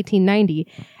October 1890,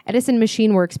 Edison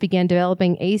Machine Works began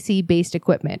developing AC-based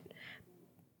equipment.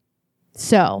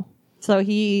 So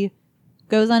he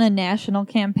goes on a national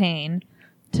campaign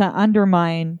to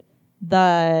undermine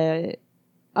the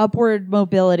upward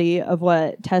mobility of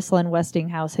what Tesla and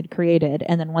Westinghouse had created,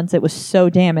 and then once it was so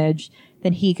damaged,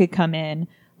 then he could come in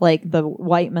like the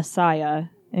white messiah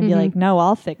and be like, no,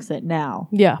 I'll fix it now.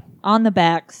 Yeah. On the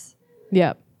backs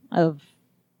Yeah. of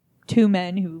two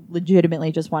men who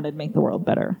legitimately just wanted to make the world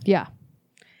better. Yeah.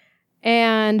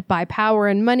 And by power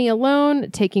and money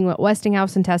alone, taking what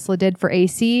Westinghouse and Tesla did for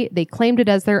AC, they claimed it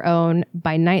as their own.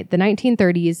 By the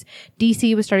 1930s,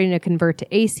 DC was starting to convert to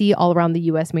AC all around the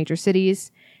U.S. major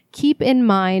cities. Keep in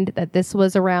mind that this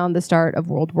was around the start of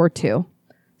World War II.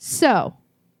 So,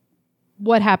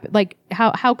 what happened? Like,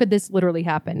 how could this literally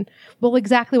happen? Well,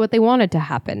 exactly what they wanted to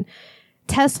happen.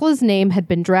 Tesla's name had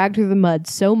been dragged through the mud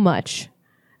so much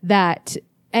that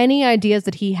any ideas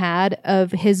that he had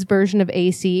of his version of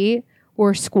AC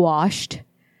were squashed,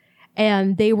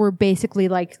 and they were basically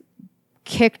like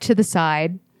kicked to the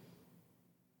side.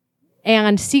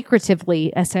 And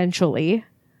secretively, essentially,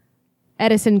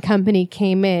 Edison Company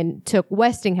came in, took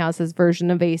Westinghouse's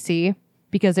version of AC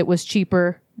because it was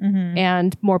cheaper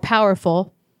and more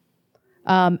powerful.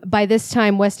 By this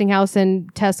time, Westinghouse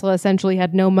and Tesla essentially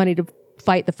had no money to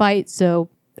fight the fight, so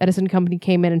Edison Company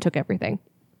came in and took everything.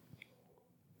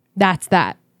 That's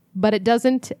that. But it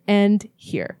doesn't end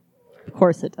here. Of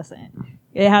course it doesn't.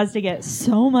 It has to get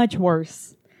so much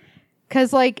worse.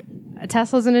 Because, like,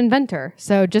 Tesla's an inventor.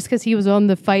 So just because he was on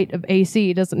the fight of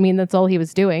AC doesn't mean that's all he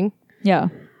was doing. Yeah.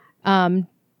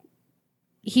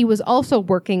 He was also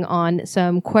working on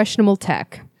some questionable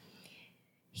tech.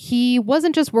 He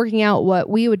wasn't just working out what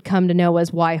we would come to know as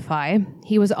Wi-Fi.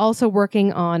 He was also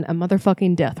working on a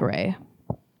motherfucking death ray.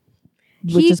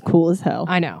 Which is cool as hell.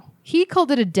 I know. He called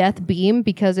it a death beam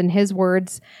because, in his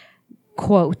words,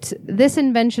 quote, "This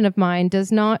invention of mine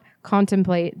does not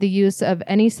contemplate the use of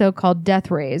any so-called death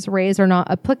rays. Rays are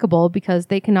not applicable because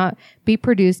they cannot be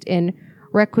produced in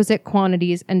requisite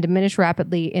quantities and diminish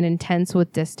rapidly in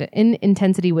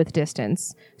intensity with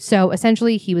distance." So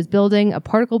essentially, he was building a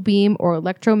particle beam or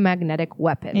electromagnetic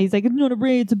weapon. And he's like, "It's not a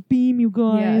ray, it's a beam, you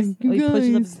guys." Yes, He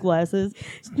pushes up his glasses.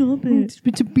 Stop it.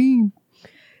 It's a beam.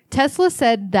 Tesla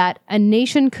said that a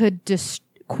nation could,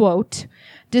 quote,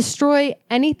 "destroy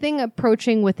anything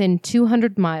approaching within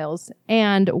 200 miles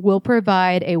and will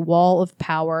provide a wall of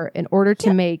power in order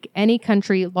to make any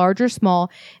country, large or small,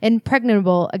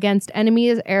 impregnable against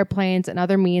enemies, airplanes, and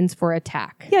other means for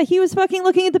attack." Yeah, he was fucking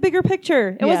looking at the bigger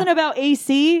picture. It Yeah. wasn't about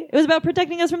AC. It was about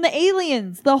protecting us from the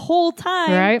aliens the whole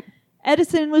time. Right?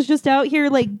 Edison was just out here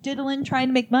like diddling, trying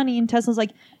to make money, and Tesla's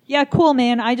like, "Yeah, cool,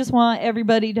 man. I just want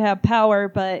everybody to have power,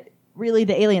 but really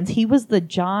the aliens." He was the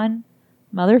John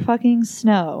motherfucking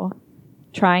Snow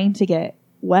trying to get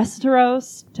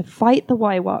Westeros to fight the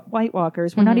White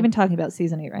Walkers. We're not even talking about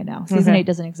season 8 right now. Season 8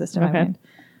 doesn't exist in my mind.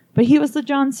 But he was the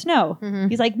Jon Snow.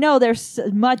 He's like, no, there's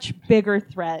a much bigger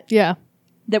threat Yeah.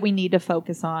 that we need to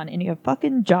focus on. And you have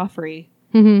fucking Joffrey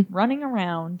running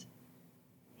around,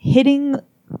 hitting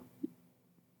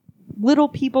little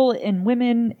people and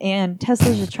women, and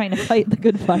Tesla's just trying to fight the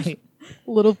good fight.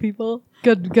 Little people.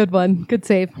 Good one. Good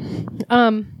save.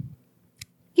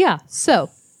 Yeah, so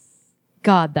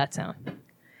God, that sound.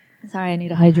 Sorry, I need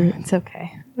to hydrate. It's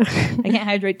okay. I can't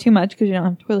hydrate too much because you don't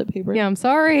have toilet paper. Yeah, I'm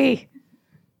sorry.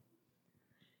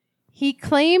 He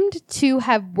claimed to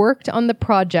have worked on the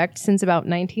project since about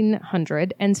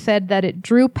 1900 and said that it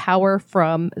drew power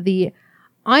from the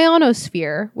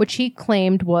ionosphere, which he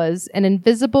claimed was an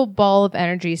invisible ball of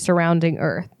energy surrounding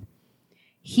Earth.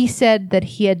 He said that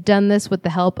he had done this with the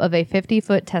help of a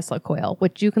 50-foot Tesla coil,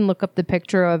 which you can look up the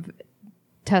picture of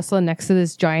Tesla next to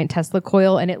this giant Tesla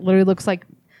coil, and it literally looks like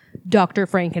Dr.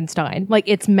 Frankenstein. Like,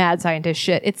 it's mad scientist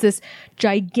shit. It's this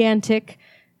gigantic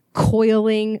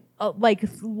coiling, like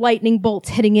lightning bolts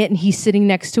hitting it, and he's sitting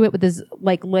next to it with his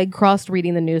like leg crossed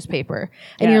reading the newspaper.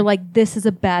 And Yeah. you're like, this is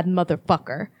a bad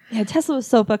motherfucker. Yeah, Tesla was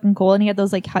so fucking cool, and he had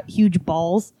those like huge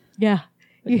balls, Yeah.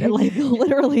 like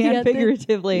literally He and had the-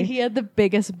 figuratively. He had the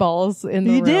biggest balls in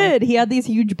the He room. did. He had these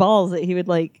huge balls that he would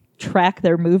like track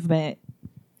their movement.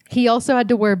 He also had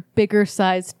to wear bigger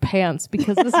sized pants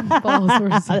because his balls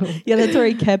were so... Yeah, that's where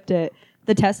he kept it.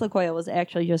 The Tesla coil was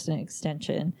actually just an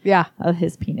extension Yeah. of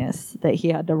his penis that he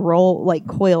had to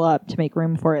coil up to make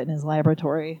room for it in his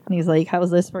laboratory. And he's like, "How is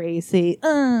this for AC?"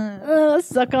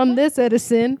 Suck on this,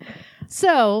 Edison.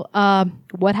 So,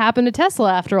 what happened to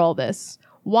Tesla after all this?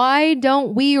 Why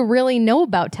don't we really know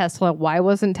about Tesla? Why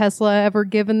wasn't Tesla ever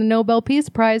given the Nobel Peace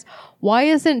Prize? Why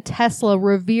isn't Tesla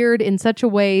revered in such a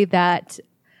way that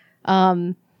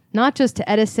not just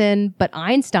Edison, but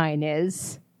Einstein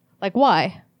is? Like,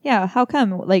 why? Yeah, how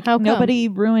come? Like, How come? nobody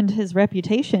ruined his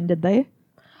reputation, did they?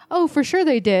 Oh, for sure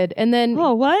they did. And then...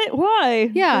 Oh, what?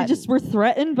 Why? Yeah. They just were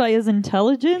threatened by his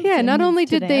intelligence? Yeah, and not his only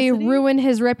did they tenacity? ruin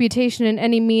his reputation in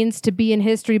any means to be in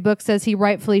history books as he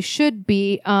rightfully should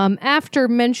be, after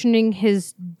mentioning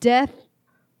his death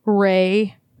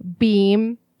ray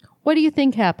beam, what do you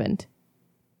think happened?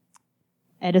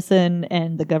 Edison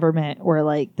and the government were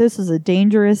like, "This is a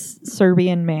dangerous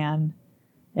Serbian man,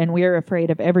 and we are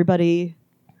afraid of everybody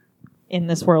in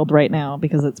this world right now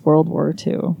because it's World War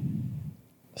II."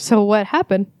 So what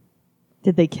happened?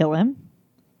 Did they kill him?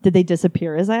 Did they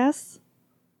disappear his ass?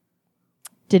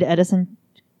 Did Edison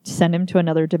send him to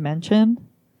another dimension?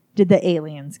 Did the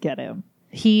aliens get him?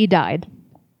 He died.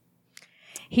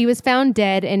 He was found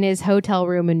dead in his hotel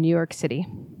room in New York City.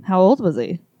 How old was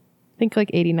he? I think like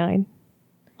 89.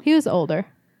 He was older.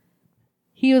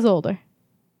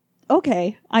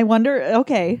 Okay. I wonder.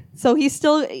 Okay. So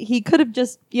he could have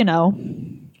just,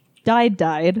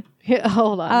 died.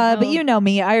 Hold on. But you know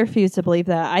me, I refuse to believe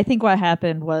that. I think what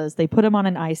happened was they put him on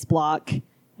an ice block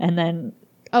and then.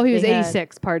 Oh, he was they had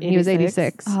 86, pardon. He was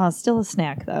 86. Oh, still a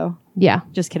snack though. Yeah.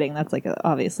 Just kidding. That's like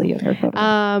obviously younger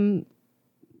photo.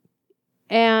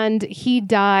 And he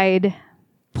died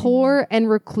poor and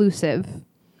reclusive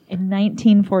In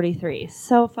 1943.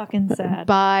 So fucking sad.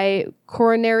 by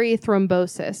coronary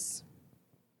thrombosis.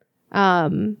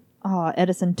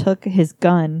 Edison took his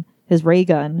gun, his ray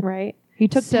gun. Right. He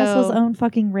took So- Tesla's own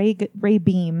fucking ray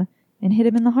beam and hit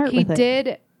him in the heart with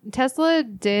it. Tesla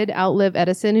did outlive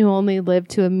Edison, who only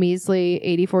lived to a measly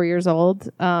 84 years old.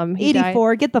 He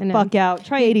 84. Get the I know. fuck out.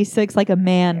 Try 86 like a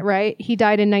man. Right. He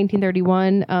died in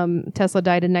 1931. Tesla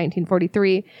died in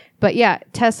 1943. But yeah,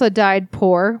 Tesla died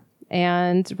poor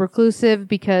and reclusive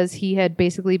because he had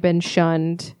basically been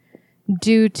shunned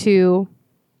due to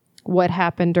what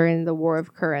happened during the War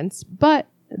of Currents. But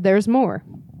there's more,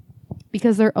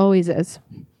 because there always is.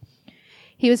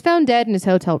 He was found dead in his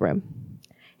hotel room.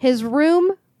 His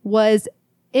room was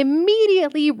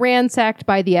immediately ransacked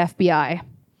by the FBI.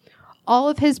 All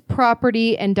of his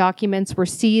property and documents were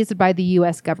seized by the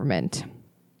U.S. government.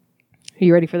 Are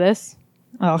you ready for this?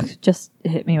 Oh, just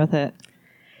hit me with it.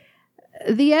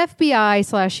 The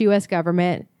FBI/U.S.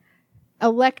 government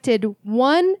elected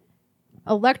one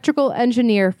electrical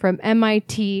engineer from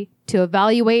MIT to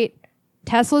evaluate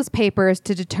Tesla's papers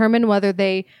to determine whether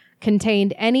they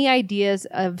contained any ideas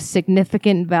of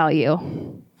significant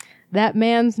value. That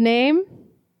man's name?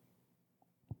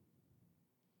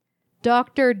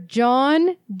 Dr.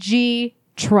 John G.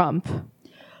 Trump.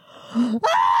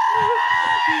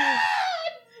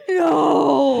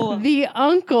 No! The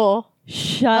uncle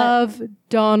Shut of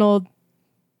Donald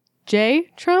J.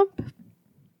 Trump?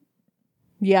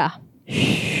 Yeah.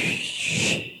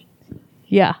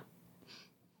 Yeah.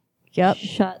 Yep.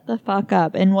 Shut the fuck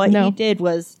up. And what No. he did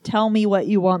was tell me what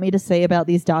you want me to say about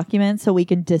these documents so we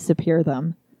can disappear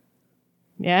them.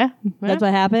 Yeah. That's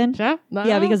what happened? Yeah.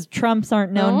 Yeah, because Trumps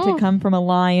aren't known No. to come from a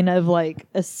line of like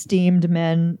esteemed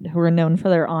men who are known for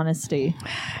their honesty.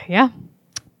 Yeah.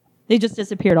 They just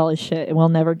disappeared all his shit and we'll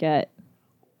never get.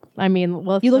 I mean,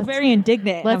 You look very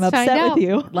indignant. Let's I'm find upset out. with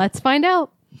you. Let's find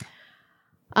out.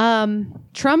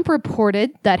 Trump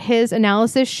reported that his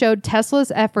analysis showed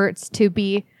Tesla's efforts to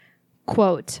be,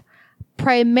 quote,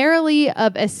 primarily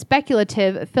of a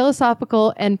speculative,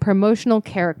 philosophical, and promotional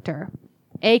character,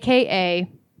 aka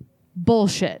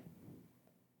bullshit.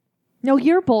 No,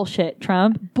 you're bullshit,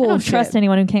 Trump. I don't Bullshit. trust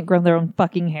anyone who can't grow their own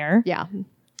fucking hair. Yeah.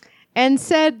 And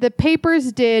said the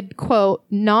papers did, quote,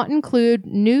 not include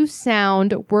new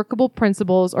sound, workable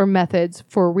principles or methods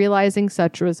for realizing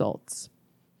such results.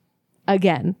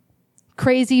 Again,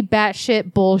 crazy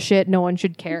batshit bullshit. No one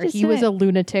should care. just He was said- a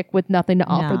lunatic with nothing to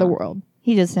offer No. the world.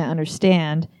 He just didn't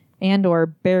understand and or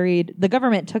buried. The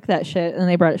government took that shit and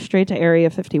they brought it straight to Area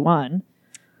 51.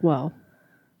 Well,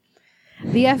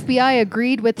 the FBI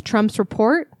agreed with Trump's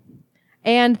report,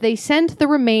 and they sent the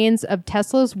remains of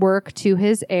Tesla's work to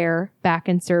his heir back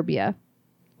in Serbia,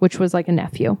 which was like a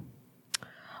nephew.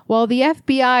 While the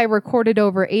FBI recorded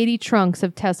over 80 trunks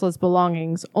of Tesla's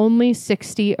belongings, only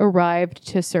 60 arrived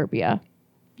to Serbia.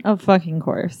 Of fucking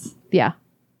course. Yeah.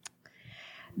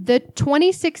 The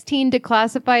 2016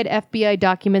 declassified FBI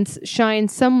documents shine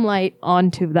some light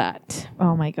onto that.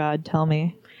 Oh my God, tell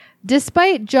me.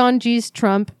 Despite John G.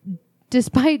 Trump's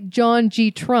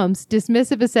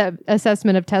dismissive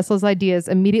assessment of Tesla's ideas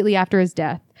immediately after his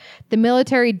death, the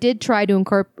military did try to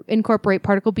incorporate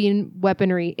particle beam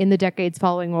weaponry in the decades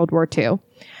following World War II.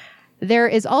 There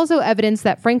is also evidence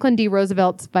that Franklin D.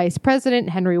 Roosevelt's vice president,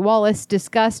 Henry Wallace,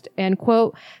 discussed, and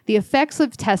quote, the effects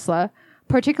of Tesla,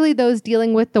 particularly those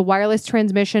dealing with the wireless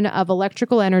transmission of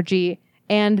electrical energy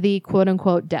and the quote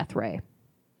unquote death ray.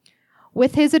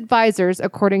 With his advisors,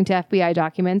 according to FBI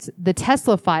documents, the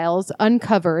Tesla files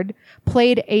uncovered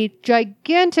played a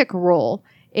gigantic role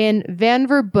in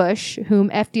Vannevar Bush, whom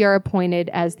FDR appointed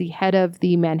as the head of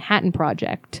the Manhattan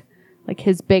Project, like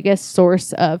his biggest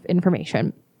source of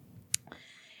information.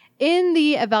 In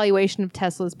the evaluation of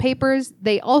Tesla's papers,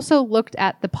 they also looked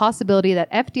at the possibility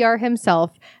that FDR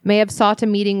himself may have sought a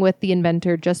meeting with the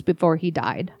inventor just before he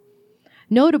died.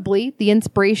 Notably, the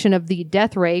inspiration of the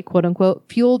death ray, quote unquote,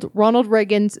 fueled Ronald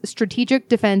Reagan's Strategic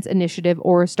Defense Initiative,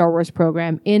 or Star Wars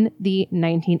program, in the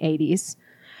 1980s.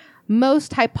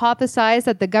 Most hypothesize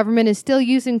that the government is still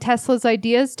using Tesla's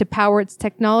ideas to power its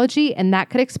technology, and that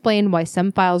could explain why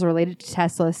some files related to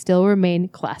Tesla still remain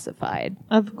classified.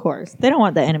 Of course. They don't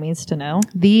want the enemies to know.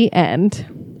 The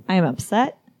end. I am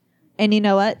upset. And you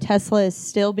know what? Tesla is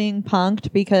still being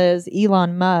punked because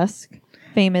Elon Musk,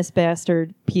 famous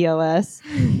bastard POS,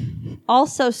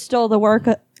 also stole the work,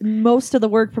 most of the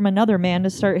work from another man to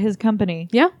start his company.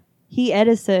 Yeah. He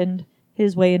Edisoned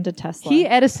his way into Tesla. He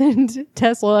Edisoned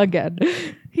Tesla again.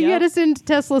 He Yep. Edisoned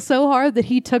Tesla so hard that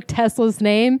he took Tesla's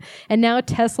name, and now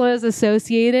Tesla is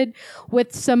associated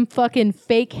with some fucking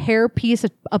fake hairpiece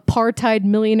apartheid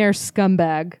millionaire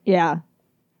scumbag. Yeah.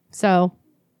 So,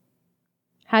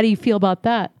 how do you feel about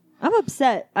that? I'm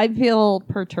upset. I feel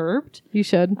perturbed. You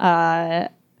should.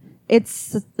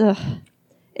 It's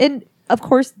and of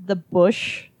course the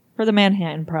Bush for the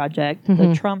Manhattan Project,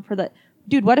 the Trump for the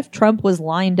dude. What if Trump was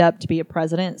lined up to be a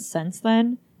president since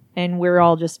then, and we're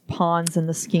all just pawns in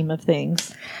the scheme of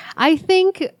things? I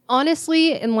think,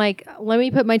 honestly, and like, let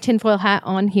me put my tinfoil hat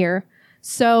on here.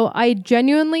 So I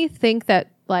genuinely think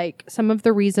that like some of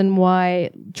the reason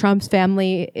why Trump's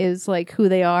family is like who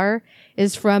they are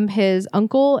is from his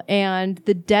uncle and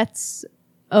the debts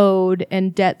owed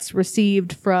and debts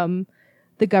received from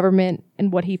the government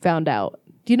and what he found out.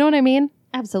 Do you know what I mean?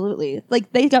 Absolutely.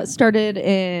 Like they got started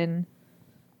in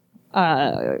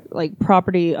like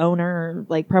property owner,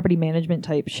 like property management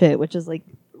type shit, which is like,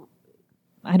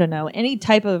 I don't know, any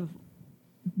type of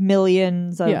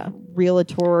millions of Yeah.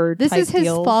 realtor This type is his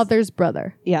deals. father's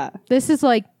brother. Yeah. This is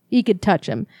like, he could touch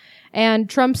him. And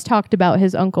Trump's talked about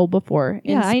his uncle before.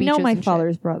 in Yeah, I know speeches my and shit.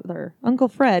 father's brother, Uncle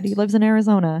Fred. He lives in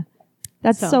Arizona.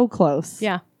 That's so close.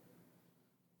 Yeah.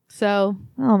 So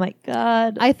Oh my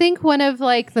God. I think one of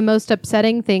like the most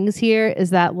upsetting things here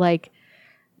is that like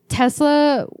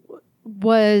Tesla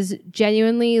was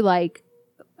genuinely like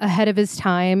ahead of his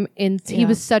time, and he Yeah.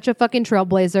 was such a fucking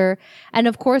trailblazer. And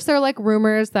of course there are like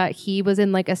rumors that he was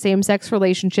in like a same-sex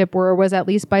relationship or was at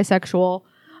least bisexual.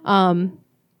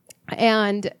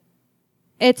 And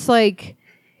it's like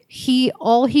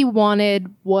all he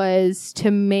wanted was to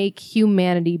make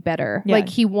humanity better. Yeah. Like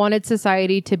he wanted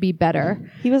society to be better.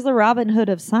 He was the Robin Hood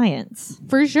of science.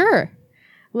 For sure.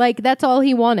 Like that's all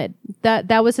he wanted.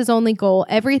 That was his only goal.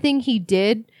 Everything he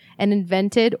did and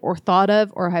invented or thought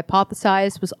of or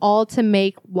hypothesized was all to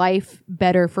make life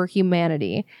better for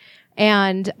humanity.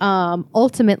 And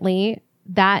ultimately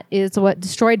that is what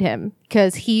destroyed him,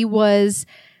 because he was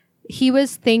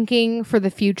thinking for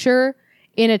the future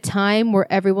in a time where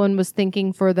everyone was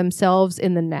thinking for themselves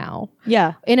in the now.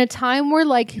 Yeah. In a time where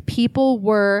like people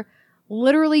were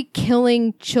literally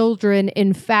killing children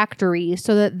in factories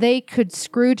so that they could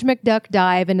Scrooge McDuck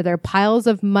dive into their piles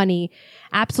of money,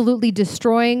 absolutely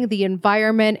destroying the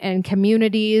environment and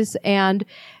communities and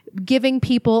giving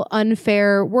people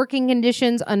unfair working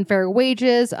conditions, unfair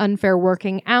wages, unfair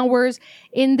working hours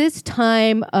in this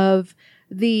time of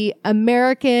the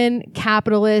American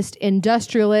capitalist,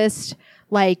 industrialist,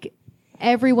 like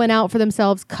everyone out for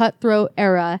themselves, cutthroat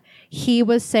era. He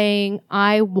was saying,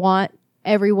 I want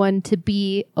everyone to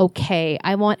be okay.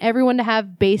 I want everyone to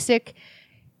have basic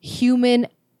human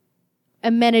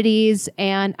amenities,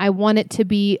 and I want it to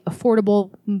be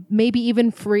affordable, maybe even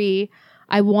free.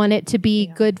 I want it to be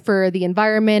good for the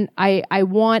environment. I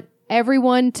want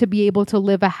everyone to be able to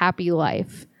live a happy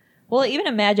life. Well, even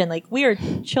imagine, like, we are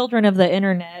children of the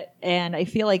internet, and I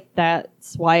feel like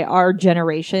that's why our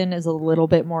generation is a little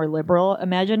bit more liberal.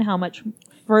 Imagine how much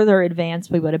further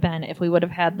advanced we would have been if we would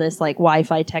have had this, like,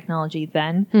 Wi-Fi technology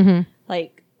then. Mm-hmm.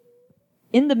 Like,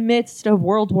 in the midst of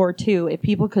World War II, if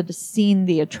people could have seen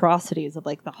the atrocities of,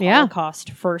 like, the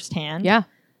Holocaust firsthand. Yeah.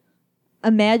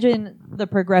 Imagine the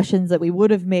progressions that we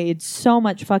would have made so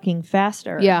much fucking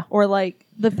faster. Yeah. Or, like,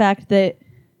 the fact that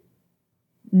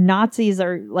Nazis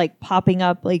are, like, popping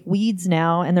up like weeds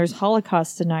now, and there's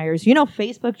Holocaust deniers. You know,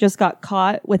 Facebook just got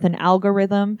caught with an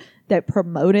algorithm that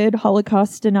promoted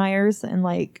Holocaust deniers and,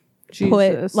 like,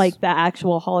 put, like, the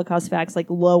actual Holocaust facts, like,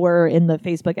 lower in the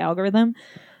Facebook algorithm.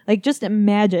 Like, just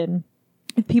imagine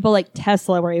if people like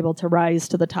Tesla were able to rise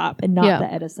to the top and not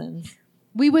the Edisons.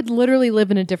 We would literally live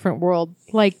in a different world.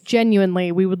 Like,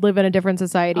 genuinely, we would live in a different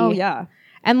society. Oh, yeah.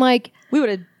 And, like, we would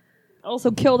have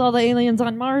also killed all the aliens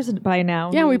on Mars by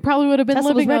now. Yeah, we probably would have been Tesla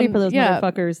living was ready on, for those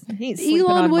motherfuckers. He ain't sleeping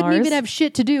Elon on wouldn't Mars. even have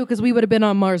shit to do because we would have been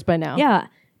on Mars by now. Yeah.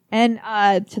 And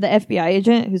to the FBI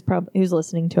agent who's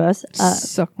listening to us,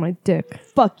 suck my dick.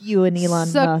 Fuck you and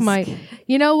Elon Musk.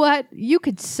 You know what? You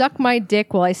could suck my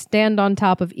dick while I stand on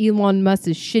top of Elon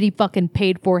Musk's shitty fucking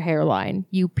paid for hairline.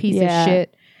 You piece of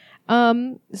shit.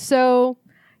 So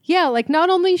yeah, like, not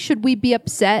only should we be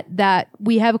upset that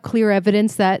we have clear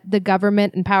evidence that the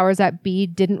government and powers that be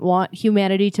didn't want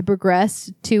humanity to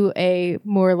progress to a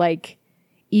more, like,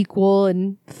 equal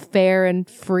and fair and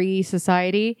free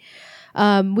society.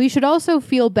 We should also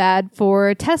feel bad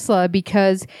for Tesla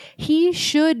because he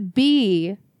should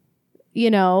be, you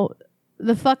know,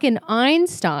 the fucking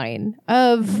Einstein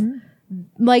of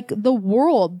like the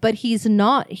world, but he's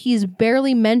not. He's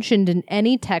barely mentioned in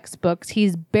any textbooks.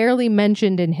 He's barely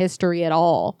mentioned in history at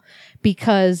all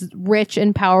because rich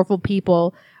and powerful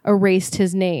people erased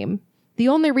his name. The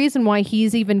only reason why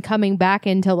he's even coming back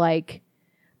into, like,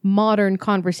 modern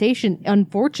conversation,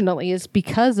 unfortunately, is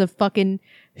because of fucking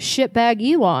shitbag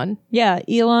Elon. Yeah,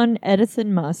 Elon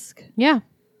Edison Musk. Yeah.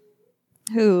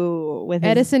 Who, with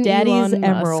Edison, his daddy's Elon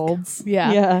emeralds. Musk.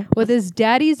 Yeah. With his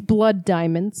daddy's blood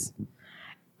diamonds.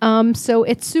 So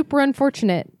it's super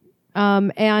unfortunate.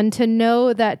 And to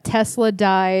know that Tesla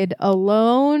died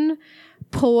alone,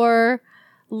 poor,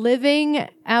 living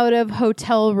out of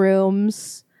hotel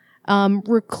rooms,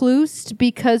 reclused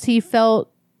because he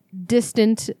felt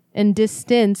distant and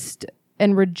distanced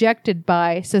and rejected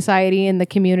by society and the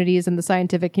communities and the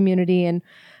scientific community and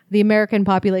the American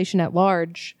population at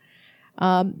large.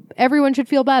 Everyone should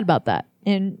feel bad about that.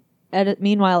 And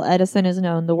meanwhile, Edison is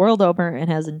known the world over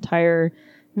and has entire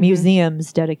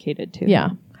museums dedicated to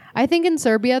him. I think in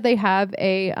Serbia they have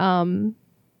a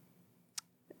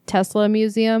Tesla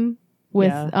museum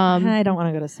with I don't want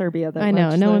to go to Serbia that I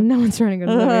know much, no one's trying to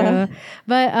go to Serbia.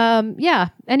 But yeah,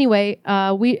 anyway,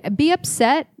 we be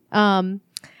upset.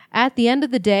 At the end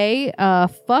of the day,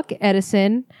 fuck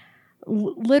Edison.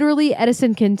 Literally,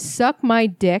 Edison can suck my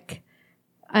dick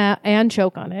and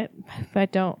choke on it. If I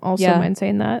don't also mind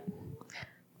saying that.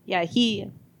 Yeah, he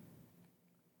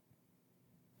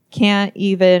can't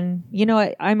even, you know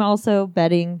what, I'm also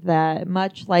betting that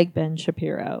much like Ben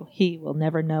Shapiro, he will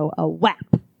never know a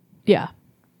WAP. Yeah.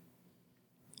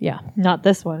 Not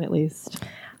this one, at least.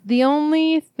 The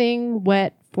only thing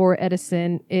wet for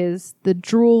Edison is the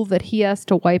drool that he has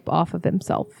to wipe off of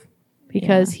himself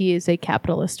because he is a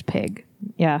capitalist pig.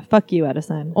 Yeah, fuck you,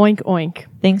 Edison. Oink, oink.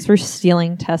 Thanks for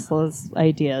stealing Tesla's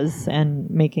ideas and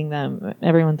making them,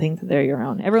 everyone think that they're your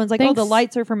own. Everyone's like, oh, the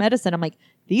lights are from Edison. I'm like,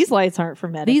 these lights aren't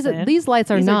from Edison. These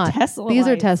lights are not. These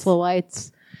are Tesla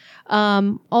lights.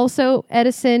 Also,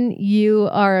 Edison, you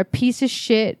are a piece of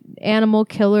shit, animal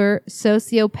killer,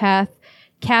 sociopath,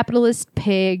 capitalist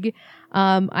pig.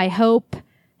 I hope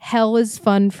hell is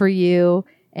fun for you,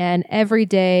 and every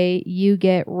day you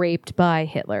get raped by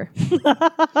Hitler.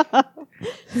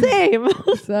 Same.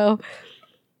 So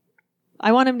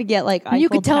I want him to get like Eiffel you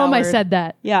could tell him I Towered. said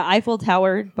that. Yeah, Eiffel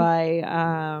Towered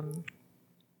by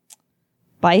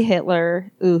by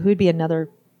Hitler. Ooh, who'd be another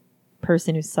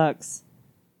person who sucks?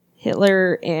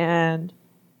 Hitler and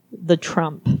the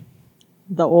Trump.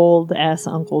 The old ass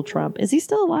Uncle Trump. Is he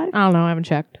still alive? I don't know. I haven't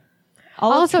checked.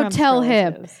 All of Also, Trump's tell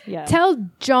relatives. him. Yeah. Tell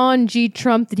John G.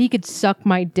 Trump that he could suck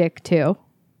my dick too.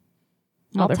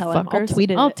 I'll tell him. I'll Motherfuckers.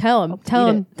 tweet it. I'll tell him. Tell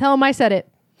tweet him. Tell him I said it.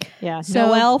 Yeah. So-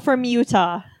 Noelle from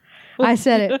Utah. I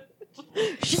said it.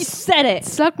 She said it.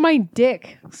 Suck my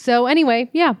dick. So anyway,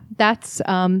 yeah, that's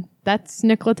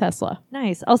Nikola Tesla.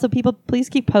 Nice. Also, people, please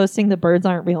keep posting the birds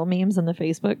aren't real memes in the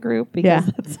Facebook group because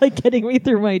Yeah. that's like getting me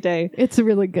through my day. It's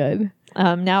really good.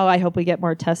 Now I hope we get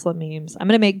more Tesla memes. I'm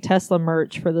going to make Tesla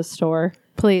merch for the store.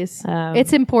 Please. Um,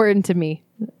 It's important to me.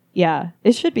 Yeah,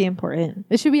 it should be important.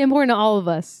 It should be important to all of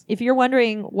us. If you're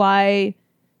wondering why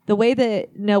the way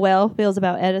that Noelle feels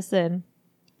about Edison,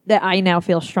 that I now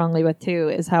feel strongly with too,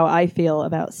 is how I feel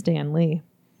about Stan Lee.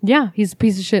 Yeah, he's a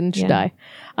piece of shit and should Yeah. die.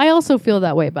 I also feel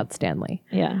that way about Stanley.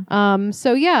 Yeah.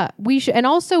 So yeah, we should, and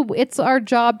also it's our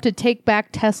job to take back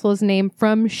Tesla's name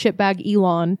from shitbag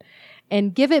Elon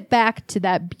and give it back to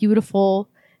that beautiful,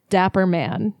 dapper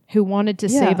man who wanted to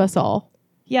save us all.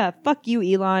 Yeah, fuck you,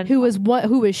 Elon. Who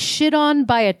was shit on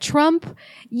by a Trump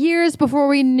years before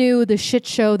we knew the shit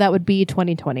show that would be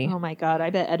 2020. Oh my god,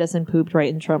 I bet Edison pooped right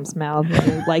in Trump's mouth and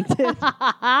he liked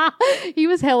it. He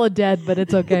was hella dead, but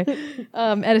it's okay.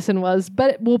 Edison was,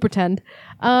 but we'll pretend.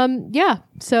 Yeah.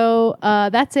 So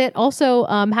that's it. Also,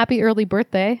 happy early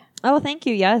birthday. Oh, thank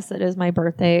you. Yes, it is my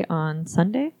birthday on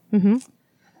Sunday.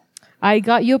 I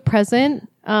got you a present.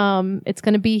 It's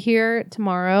going to be here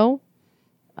tomorrow.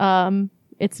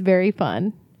 It's very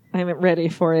fun. I'm ready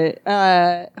for it.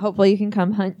 Hopefully you can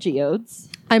come hunt geodes.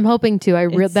 I'm hoping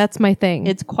to. That's my thing.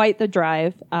 It's quite the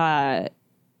drive.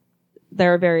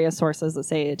 There are various sources that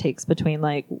say it takes between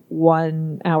like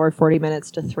 1 hour, 40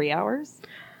 minutes to 3 hours.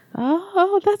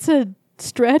 Oh, that's a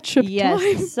stretch of time.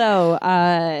 Yes. So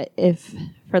if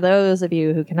for those of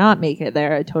you who cannot make it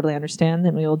there, I totally understand.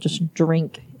 Then we will just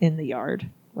drink in the yard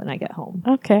when I get home.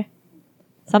 Okay.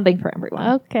 Something for everyone.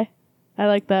 Okay. I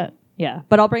like that. Yeah.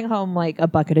 But I'll bring home like a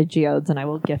bucket of geodes and I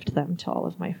will gift them to all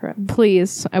of my friends.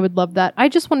 Please. I would love that. I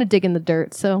just want to dig in the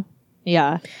dirt. So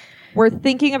Yeah. We're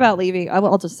thinking about leaving.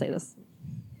 I'll just say this.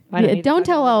 I need to don't talk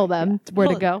tell about all it. of them where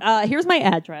to go. Here's my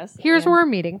address. Here's And- where we're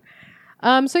meeting.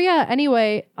 So yeah,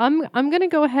 anyway, I'm gonna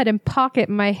go ahead and pocket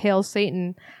my Hail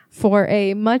Satan for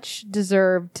a much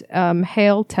deserved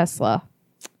Hail Tesla.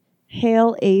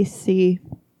 Hail AC.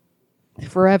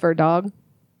 Forever, dog.